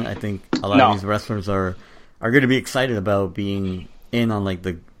talent. I think a lot of these wrestlers are going to be excited about being in on, like,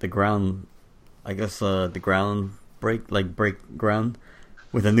 the ground, I guess, the ground break ground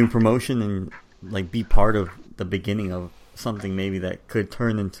with a new promotion and, like, be part of the beginning of something maybe that could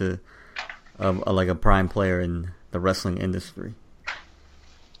turn into like a prime player in the wrestling industry.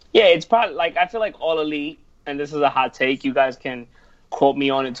 Yeah, it's probably, like, I feel like All Elite, and this is a hot take, you guys can quote me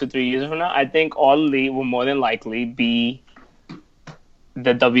on it 2-3 years from now, I think All Elite will more than likely be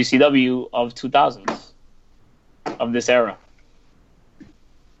the WCW of 2000s, of this era.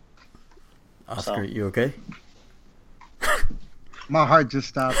 Oscar, you okay? My heart just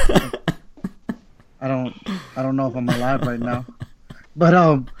stopped. I don't know if I'm alive right now. But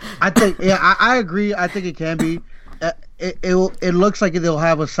I think I agree. I think it can be. It looks like they'll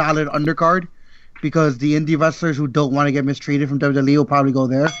have a solid undercard because the indie wrestlers who don't want to get mistreated from WWE will probably go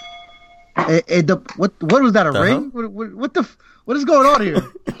there. What was that? A ring? What is going on here?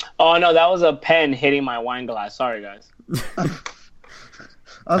 Oh no, that was a pen hitting my wine glass. Sorry, guys.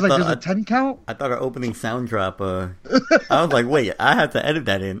 I was like, there's a 10 count? I thought our opening sound drop, I was like, wait, I have to edit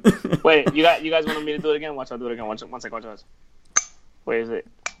that in. Wait, you guys wanted me to do it again? Watch, I'll do it again. One second, watch. Where is it?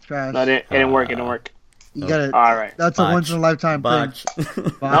 Trash. No, it didn't work. It didn't work. You got it. All right. That's Botch. a once-in-a-lifetime Botch.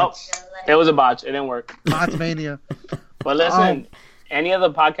 thing. Nope. It was a botch. It didn't work. Botch mania. But listen, any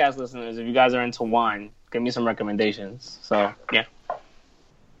other podcast listeners, if you guys are into wine, give me some recommendations. So, yeah.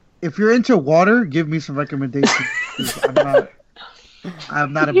 If you're into water, give me some recommendations. I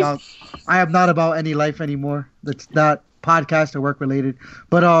am not about any life anymore. That's not podcast or work related.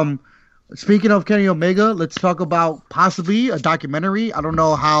 But speaking of Kenny Omega, let's talk about possibly a documentary. I don't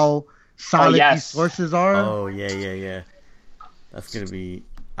know how solid these sources are. Oh yeah. That's gonna be.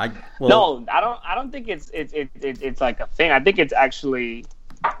 No, I don't think it's like a thing. I think it's actually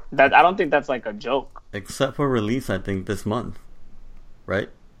that. I don't think that's like a joke. Except for release, I think this month, right?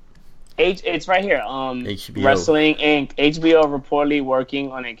 It's right here. HBO. Wrestling Inc. HBO reportedly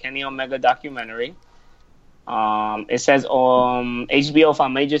working on a Kenny Omega documentary. It says HBO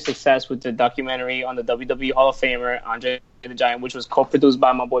found major success with the documentary on the WWE Hall of Famer Andre the Giant, which was co-produced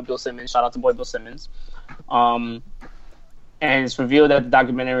by my boy Bill Simmons. Shout out to boy Bill Simmons. and it's revealed that the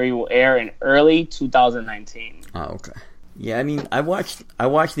documentary will air in early 2019. Oh, okay. Yeah, I mean, I watched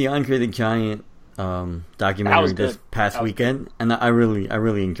the Andre the Giant documentary this past weekend, and I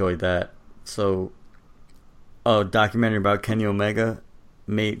really enjoyed that. So, a documentary about Kenny Omega,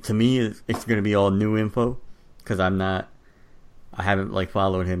 to me, it's going to be all new info because I haven't like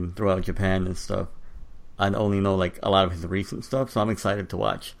followed him throughout Japan and stuff. I only know like a lot of his recent stuff, so I'm excited to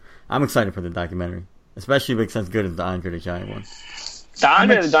watch. I'm excited for the documentary, especially if it's as good as the Andre the Giant one. The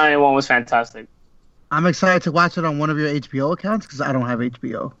Andre the Giant one was fantastic. I'm excited to watch it on one of your HBO accounts because I don't have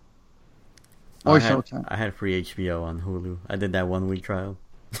HBO. Or Showtime. I had free HBO on Hulu. I did that 1 week trial.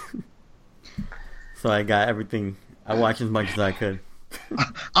 So I got everything. I watched as much as I could.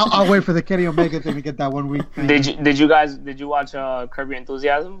 I'll wait for the Kenny Omega thing to get that 1 week thing. Did you watch Curb Your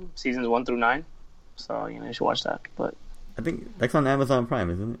Enthusiasm seasons 1 through 9? So you should watch that. But I think that's on Amazon Prime,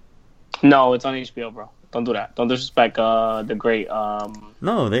 isn't it? No, it's on HBO, bro. Don't do that. Don't disrespect the great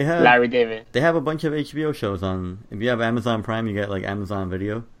No, they have Larry David. They have a bunch of HBO shows on. If you have Amazon Prime, you get like Amazon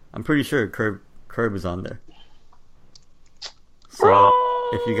Video. I'm pretty sure Curb is on there. So Bro,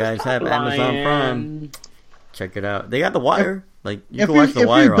 if you guys have Amazon Prime, check it out. They got The Wire. Like you can watch The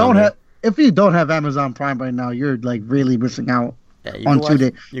Wire on there. If you don't have Amazon Prime right now, you're like really missing out on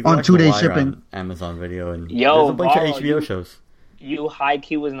 2-day shipping. On Amazon Video and Yo, there's a bunch Val, of HBO shows. You high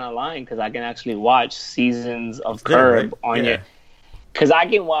key was not lying because I can actually watch seasons of Curb on your. Because I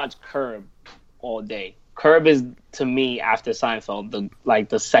can watch Curb all day. Curb is to me after Seinfeld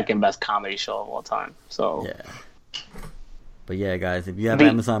the second best comedy show of all time. So yeah. But yeah, guys, if you have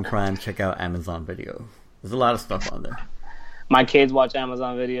Amazon Prime, check out Amazon Video. There's a lot of stuff on there. My kids watch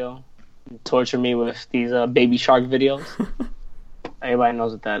Amazon Video, torture me with these Baby Shark videos. Everybody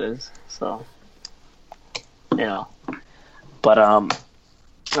knows what that is, so But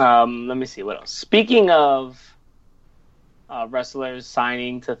let me see what else. Speaking of wrestlers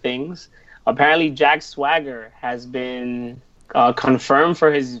signing to things, apparently Jack Swagger has been confirmed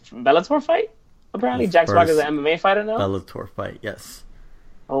for his Bellator fight. Apparently, Jack Swagger is an MMA fighter now. Bellator fight, yes.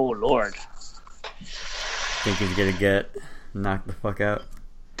 Oh Lord. Think he's gonna get knocked the fuck out?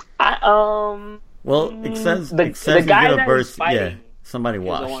 Well, it says the he's guy gonna that burst. is fighting, Yeah, somebody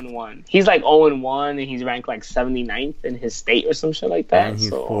watched. 0-1. He's like 0-1, and he's ranked like 79th in his state or some shit like that. And he's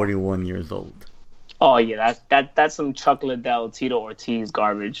 41 years old. Oh yeah, that's some Chuck Liddell, Tito Ortiz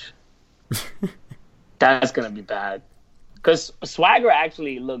garbage. That's gonna be bad. Because Swagger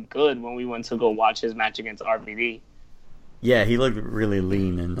actually looked good when we went to go watch his match against RVD. Yeah, he looked really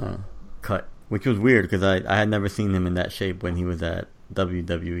lean and cut, which was weird because I had never seen him in that shape when he was at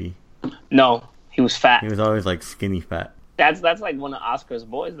WWE. No, he was fat. He was always like skinny fat. That's like one of Oscar's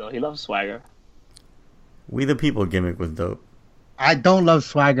boys though. He loves Swagger. We the People gimmick was dope. I don't love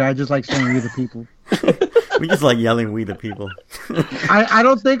Swagger. I just like saying We the People. We just like yelling We the People. I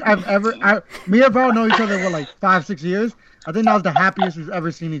don't think I've ever... me and Val know each other for like 5-6 years. I think that was the happiest we've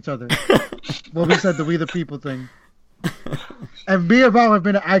ever seen each other. When we said the We the People thing. And me and Val have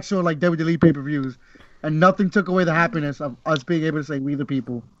been to actual like WWE pay-per-views. And nothing took away the happiness of us being able to say We the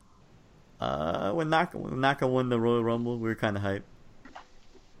People. When Naka won the Royal Rumble, we were kind of hyped.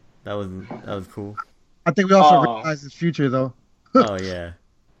 That was cool. I think we also realized his future though. Oh yeah.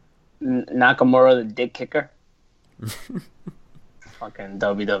 Nakamura, the dick kicker. Fucking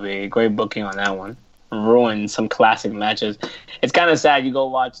WWE. Great booking on that one. Ruined some classic matches. It's kind of sad. You go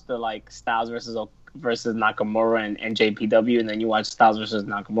watch the like Styles versus Nakamura and JPW, and then you watch Styles versus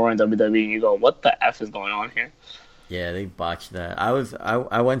Nakamura and WWE, and you go, "What the f is going on here?" Yeah, they botched that.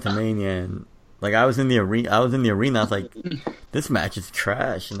 I went to Mania and like I was in the arena. I was like, "This match is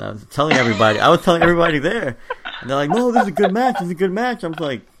trash," and I was telling everybody there, and they're like, "No, this is a good match. This is a good match." I'm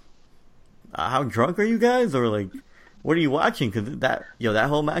like, "How drunk are you guys?" Or like, "What are you watching?" Because that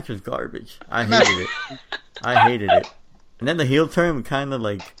whole match was garbage. I hated it. And then the heel turn kind of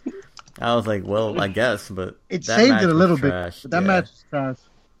like, I was like, well, I guess, but it saved it a little bit. But that match was trash.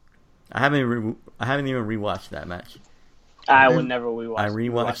 I haven't even rewatched that match. I would never rewatch. I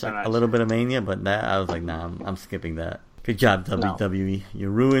rewatched a little bit of Mania, but that I was like, nah, I'm skipping that. Good job, WWE. No. You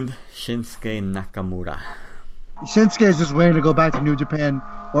ruined Shinsuke Nakamura. Shinsuke is just waiting to go back to New Japan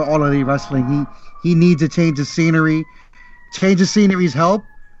or All Elite Wrestling. He needs to change the scenery. Change the scenery's help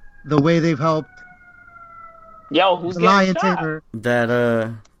the way they've helped. Yo, who's getting Lion shot? Tamer.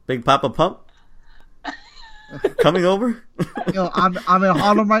 That Big Papa Pump coming over. Yo, I'm in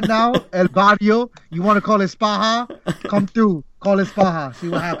Harlem right now. El Barrio. You want to call it Spaha? Come through. Call it Spaha. See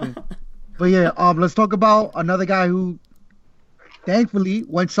what happens. But yeah, let's talk about another guy who thankfully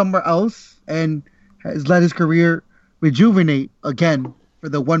went somewhere else and has let his career rejuvenate again for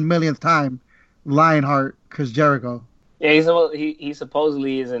the 1 millionth time. Lionheart, Chris Jericho. Yeah, he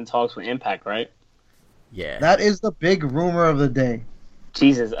supposedly is in talks with Impact, right? Yeah. That is the big rumor of the day.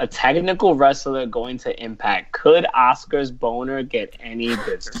 Jesus, a technical wrestler going to Impact. Could Oscar's boner get any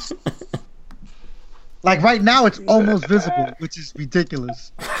bigger? Like right now, it's almost visible, which is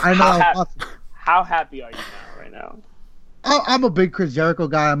ridiculous. I know. How happy are you now? Right now, I'm a big Chris Jericho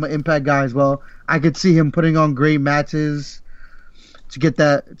guy. I'm an Impact guy as well. I could see him putting on great matches to get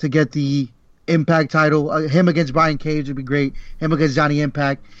the Impact title. Him against Brian Cage would be great. Him against Johnny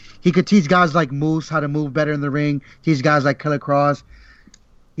Impact. He could teach guys like Moose how to move better in the ring. Teach guys like Killer Cross.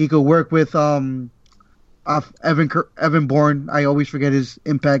 He could work with Evan Bourne. I always forget his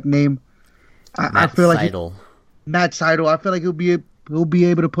Impact name. I feel like Matt Sydal. I feel like he'll be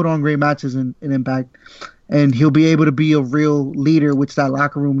able to put on great matches in Impact, and he'll be able to be a real leader, which that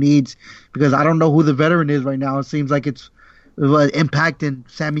locker room needs. Because I don't know who the veteran is right now. It seems like it's Impact and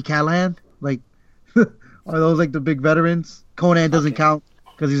Sami Callihan. Like, are those like the big veterans? Conan doesn't count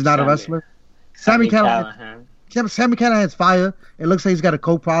because he's not a wrestler. Sami Callihan. Sami Callihan's fire. It looks like he's got a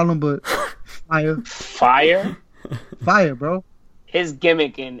coke problem, but fire. Fire, bro. His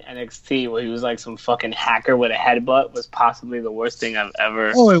gimmick in NXT, where he was like some fucking hacker with a headbutt, was possibly the worst thing I've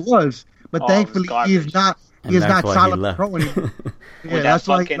ever. Oh, it was. But thankfully, he is not. He is not solid pro anymore. Yeah, that's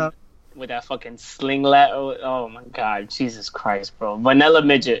why. With that fucking slinglet. Oh my god, Jesus Christ, bro! Vanilla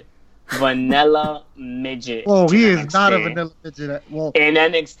midget. Oh, he is not a vanilla midget. Well, in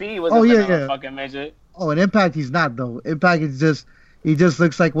NXT, he was a vanilla fucking midget. Oh, in Impact, he's not though. Impact is he just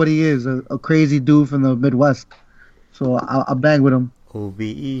looks like what he is, a crazy dude from the Midwest. So I'll bang with him.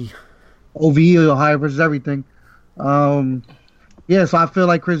 OVE, Ohio versus everything. Yeah, so I feel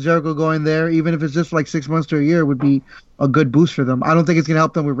like Chris Jericho going there, even if it's just like 6 months to a year, would be a good boost for them. I don't think it's going to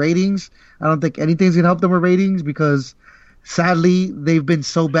help them with ratings. I don't think anything's going to help them with ratings because, sadly, they've been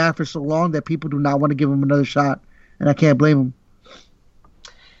so bad for so long that people do not want to give them another shot, and I can't blame them.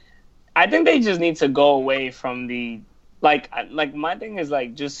 I think they just need to go away from the like my thing is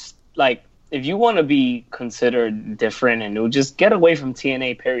like just like if you want to be considered different and new, just get away from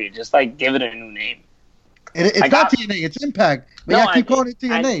TNA. Period. Just like give it a new name. It's like, not TNA. It's Impact. But yeah, keep calling it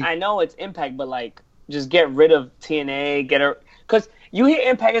TNA. I know it's Impact, but like just get rid of TNA. Because you hear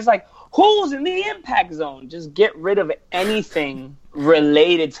Impact, it's like who's in the Impact Zone? Just get rid of anything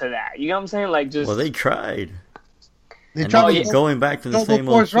related to that. You know what I'm saying? Like just. Well, they tried. They tried going back to the same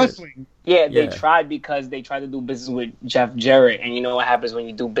old shit. Wrestling. Yeah, they tried because they tried to do business with Jeff Jarrett, and you know what happens when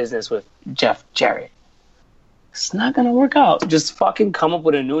you do business with Jeff Jarrett? It's not gonna work out. Just fucking come up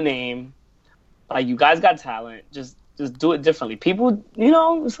with a new name. Like you guys got talent. Just do it differently. People, you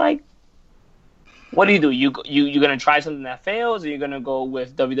know, it's like, what do? You gonna try something that fails, or you're gonna go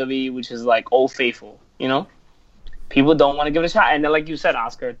with WWE, which is like Old Faithful? You know, people don't want to give it a shot. And then, like you said,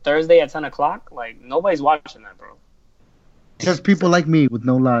 Oscar, Thursday at 10:00, like nobody's watching that, bro. Just people like me with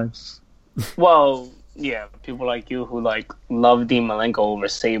no lives. Well, yeah, people like you who like love Dean Malenko over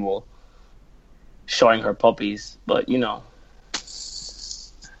Sable showing her puppies, but you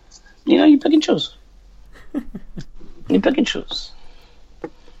pick and choose. You pick and choose.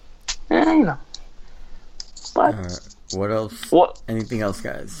 But what else? Anything else,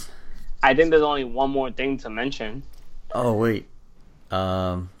 guys? I think there's only one more thing to mention. Oh wait,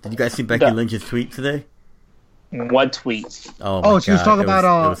 did you guys see Becky Lynch's tweet today? What tweet? Oh, she was talking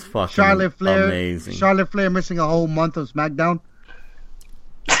about Charlotte Flair. Amazing. Charlotte Flair missing a whole month of SmackDown.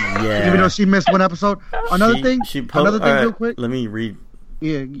 Yeah. Even though she missed one episode. Another thing, real quick. Let me read.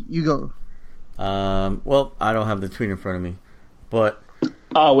 Yeah, you go. Well, I don't have the tweet in front of me, but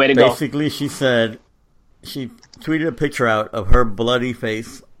way to go. Basically, she said she tweeted a picture out of her bloody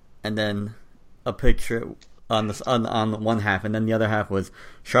face, and then a picture on one half, and then the other half was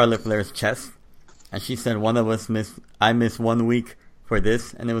Charlotte Flair's chest. And she said I missed 1 week for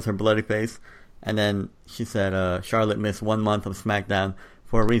this, and it was her bloody face. And then she said Charlotte missed 1 month of SmackDown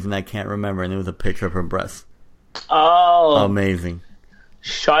for a reason I can't remember, and it was a picture of her breasts. Oh. Amazing.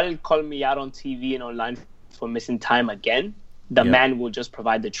 Charlotte called me out on TV and online for missing time again. The man will just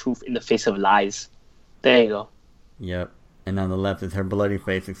provide the truth in the face of lies. There you go. Yep. And on the left is her bloody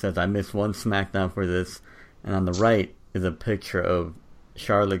face. It says, I missed 1 SmackDown for this. And on the right is a picture of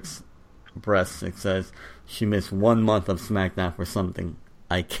Charlotte's breasts. It says she missed 1 month of SmackDown for something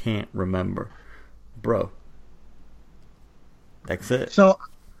I can't remember. Bro. That's it. So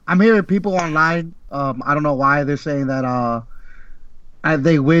I'm hearing people online, I don't know why they're saying that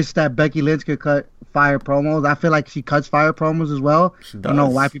they wish that Becky Lynch could cut fire promos. I feel like she cuts fire promos as well. I don't know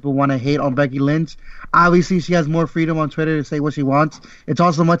why people want to hate on Becky Lynch. Obviously she has more freedom on Twitter to say what she wants. It's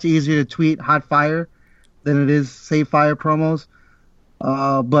also much easier to tweet hot fire than it is say fire promos.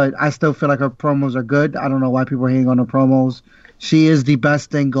 But I still feel like her promos are good. I don't know why people are hating on her promos. She is the best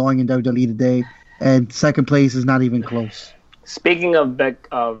thing going in WWE today, and second place is not even close. Speaking of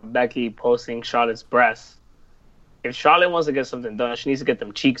Becky posting Charlotte's breasts, if Charlotte wants to get something done, she needs to get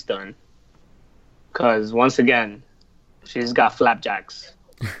them cheeks done. Because, once again, she's got flapjacks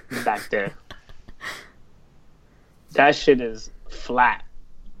back there. That shit is flat.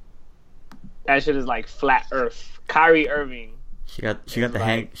 That shit is like flat earth. Kyrie Irving. She got the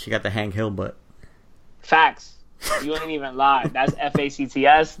Hank Hill butt. Facts. You ain't even lie. That's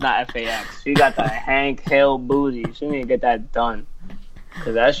FACTS, not FAX. She got the Hank Hill booty. She need to get that done.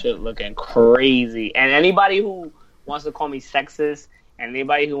 Because that shit looking crazy. And anybody who wants to call me sexist, and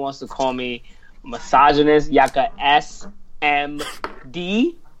anybody who wants to call me misogynist, yaka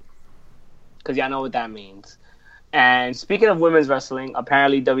SMD, because y'all know what that means. And speaking of women's wrestling,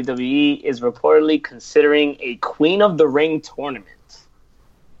 apparently WWE is reportedly considering a Queen of the Ring tournament.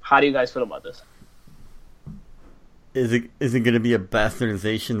 How do you guys feel about this? Is it going to be a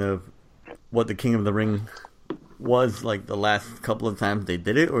bastardization of what the King of the Ring was like the last couple of times they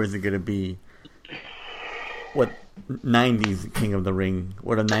did it, or is it going to be what 90s King of the Ring?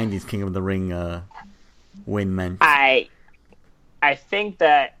 What a 90s King of the Ring win meant? I think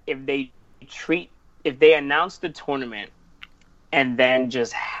that if they announce the tournament and then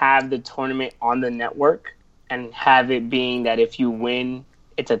just have the tournament on the network and have it being that if you win,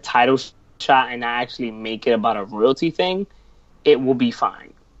 it's a title shot and not actually make it about a royalty thing, it will be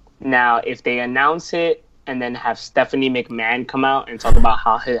fine. Now, if they announce it and then have Stephanie McMahon come out and talk about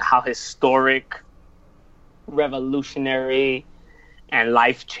how historic, revolutionary, and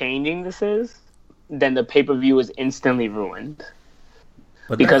life-changing this is, then the pay-per-view is instantly ruined.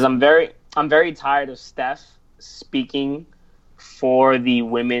 Because I'm very tired of Steph speaking for the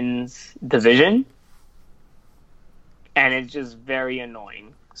women's division, and it's just very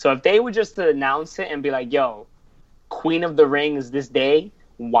annoying. So if they would just announce it and be like, yo, Queen of the Ring is this day,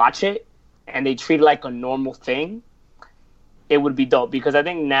 watch it, and they treat it like a normal thing, it would be dope. Because I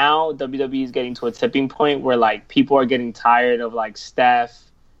think now WWE is getting to a tipping point where like people are getting tired of like Steph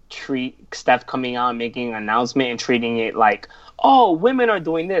coming out and making an announcement and treating it like, oh, women are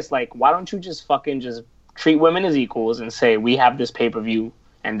doing this. Like, why don't you just fucking just treat women as equals and say, we have this pay-per-view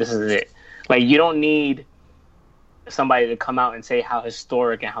and this is it. Like, you don't need somebody to come out and say how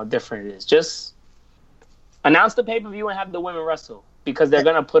historic and how different it is. Just announce the pay-per-view and have the women wrestle because they're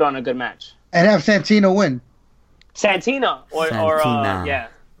going to put on a good match. And have Santina win. Santina.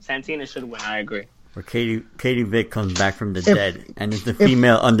 Santina should win. I agree. Where Katie Vick comes back from the dead and is the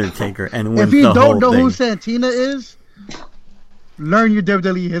female Undertaker and wins the whole thing. If you don't know thing. who Santina is, learn your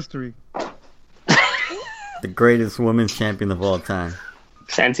WWE history. The greatest women's champion of all time.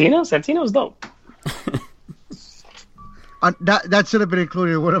 Santina was dope. That should have been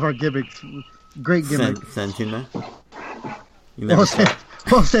included in one of our gimmicks. Great gimmick. Santina?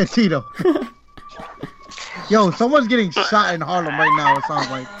 Santino. Yo, someone's getting shot in Harlem right now, it sounds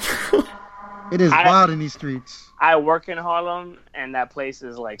like. It is wild in these streets. I work in Harlem, and that place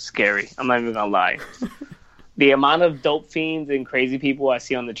is, like, scary. I'm not even gonna lie. The amount of dope fiends and crazy people I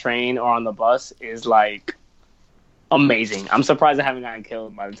see on the train or on the bus is, like, amazing. I'm surprised I haven't gotten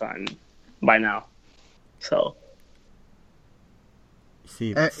killed by now. So.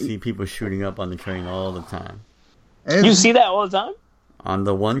 See people shooting up on the train all the time. You see that all the time? On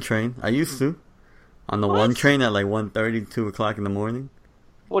the one train. I used to. On the one train at like 1:30, 2 o'clock in the morning.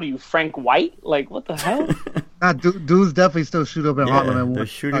 What are you, Frank White? Like, what the hell? Dudes definitely still shoot up in Harlem. They're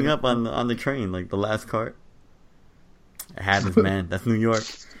shooting up on the train, like the last cart. It happens, man. That's New York.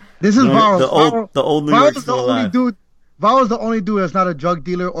 This is the old New York still alive. Varro's the only dude that's not a drug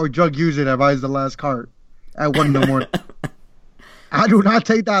dealer or drug user that rides the last cart at 1 in the morning. I do not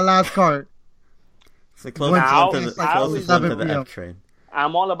take that last cart. It's the closest one to the F train.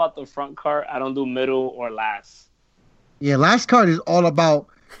 I'm all about the front cart. I don't do middle or last. Yeah, last cart is all about,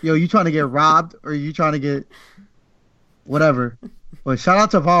 yo, you trying to get robbed or you trying to get whatever. But shout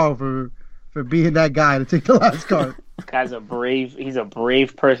out to Varro for being that guy to take the last cart. This guy's he's a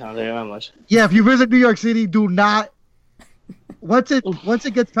brave person, I'll tell you that much. Yeah, if you visit New York City, do not, once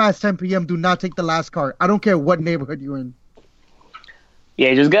it gets past 10 p.m., do not take the last cart. I don't care what neighborhood you're in.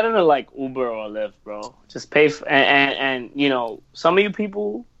 Yeah, just get into like Uber or Lyft, bro. Just pay for, and you know, some of you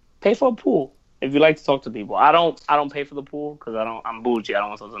people pay for a pool if you like to talk to people. I don't pay for the pool because I'm bougie. I don't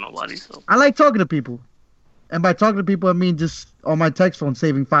want to talk to nobody. So I like talking to people, and by talking to people, I mean just on my text phone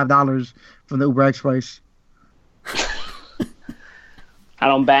saving $5 from the Uber X price. I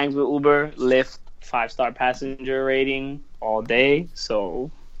don't bang with Uber, Lyft, 5-star passenger rating all day.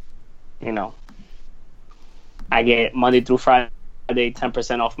 So, you know, I get Monday through Friday Friday,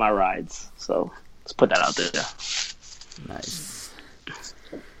 10% off my rides. So let's put that out there. Nice.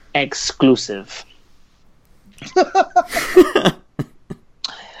 Exclusive.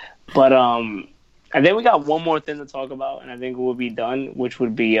 But I think we got one more thing to talk about, and I think we'll be done, which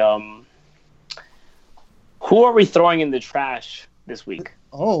would be who are we throwing in the trash this week?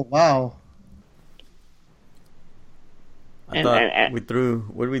 Oh, wow. I thought we threw.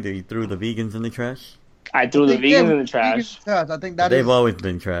 What did we do? You threw the vegans in the trash. I threw the vegans in the trash. I think that They've always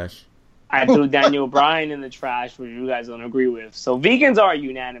been trash. I threw Daniel Bryan in the trash, which you guys don't agree with. So vegans are a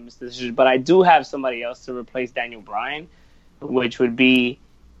unanimous decision, but I do have somebody else to replace Daniel Bryan, which would be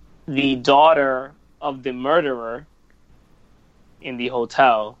the daughter of the murderer in the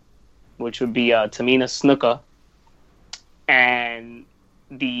hotel, which would be Tamina Snuka, and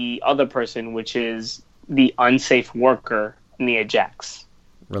the other person, which is the unsafe worker, Nia Jax.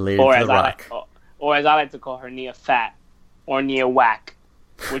 Related to The Rock. Or as I like to call her, Nia Fat or Nia Whack.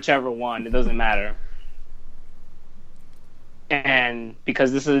 Whichever one, it doesn't matter. And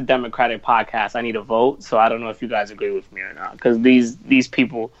because this is a Democratic podcast, I need a vote. So I don't know if you guys agree with me or not. Because these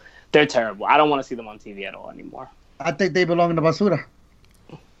people, they're terrible. I don't want to see them on TV at all anymore. I think they belong in the basura.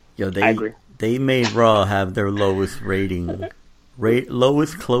 Yo, I agree. They made Raw have their lowest rating,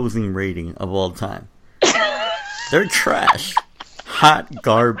 lowest closing rating of all time. They're trash. Hot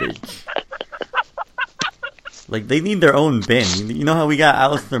garbage. Like, they need their own bin. You know how we got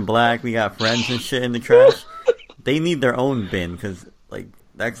Aleister Black, we got Friends and shit in the trash? They need their own bin, because, like,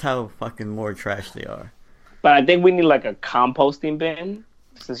 that's how fucking more trash they are. But I think we need, like, a composting bin,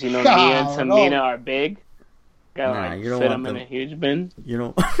 since, you know, Nia and Tamina are big. Gotta, you don't fit want them in a huge bin. You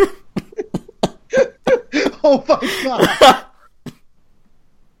don't... Oh, my God.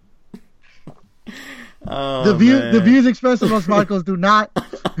 Oh, the views expressed on Los Marcos do not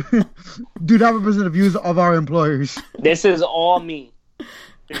represent the views of our employers. This is all me.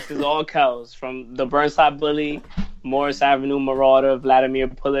 This is all Kels, from the Burnside Bully, Morris Avenue Marauder, Vladimir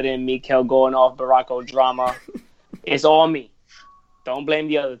Pulitin, Mikael going off Baracko Drama. It's all me. Don't blame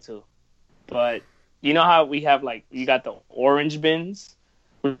the other two. But you know how we have, like, you got the orange bins?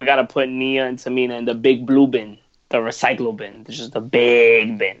 We got to put Nia and Tamina in the big blue bin, the recycle bin. It's just a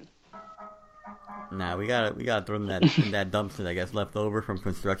big bin. Nah, we gotta throw them in that dumpster that gets left over from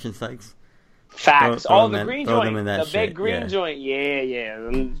construction sites. Facts. Throw The them green throw joint. them in that The big shit, green yeah. joint. Yeah.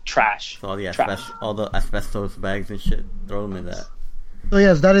 Trash. So Trash. all the asbestos bags and shit, throw them in that. So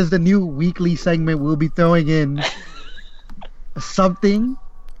yes, that is the new weekly segment. We'll be throwing in something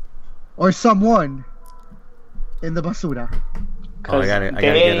or someone in the basura. Oh, I gotta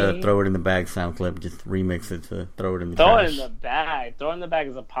get a throw it in the bag sound clip. Just remix it to throw it in the Throw trash. it in the bag. Throw it in the bag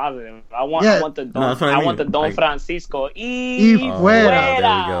is a positive. I want the Don, that's what I mean. want the Don Like, Francisco. Y fuera. There we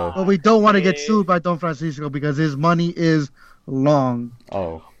go. But we don't want to get sued by Don Francisco because his money is long.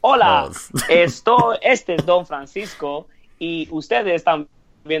 Oh. Hola, Pause. este es Don Francisco y ustedes están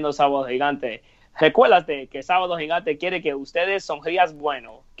viendo Sábado Gigante. Recuérdate que Sábado Gigante quiere que ustedes sonrías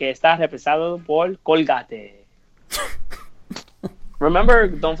bueno, que está representado por Colgate. Remember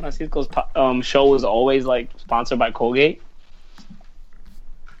Don Francisco's show was always like sponsored by Colgate?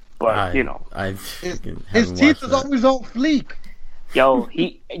 But, you know. His teeth is always on fleek. Yo,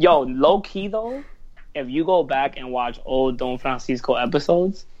 low key though, if you go back and watch old Don Francisco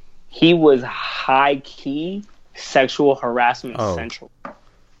episodes, he was high key sexual harassment central.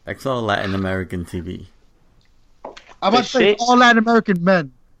 That's all Latin American TV. I'm about to say all Latin American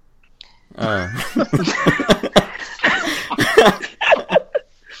men.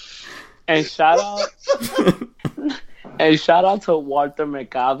 And shout out to Walter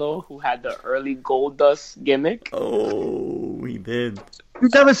Mercado, who had the early Gold Dust gimmick. Oh, he did.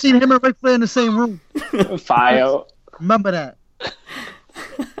 You've never seen him and Ric Flair in the same room. Fire. Remember that.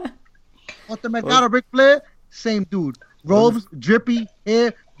 Walter Mercado, Ric Flair, same dude. Robes, drippy,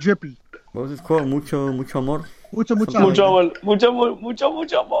 hair, drippy. What was his quote? Mucho amor? Mucho amor.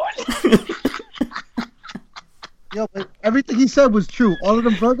 Yo, but everything he said was true. All of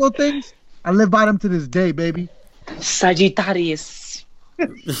them Virgo things, I live by them to this day, baby. Sagittarius.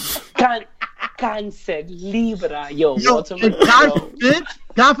 Cáncer, Libra. Yo, Walter and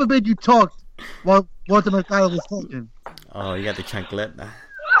God forbid you talked while Walter Mercado was talking. Oh, you got the chancleta.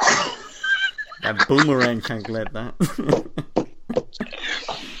 That boomerang chancleta.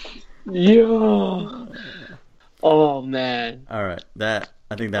 Yo. Oh, man. All right. I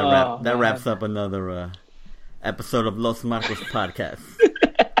think that wraps up another episode of Los Marcos podcast.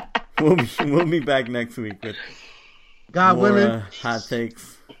 We'll be back next week with God more willing. Hot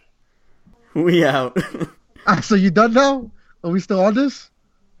takes. We out. So you done now? Are we still on this?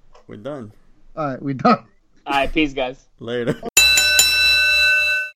 We're done. All right, we done. All right, peace, guys. Later.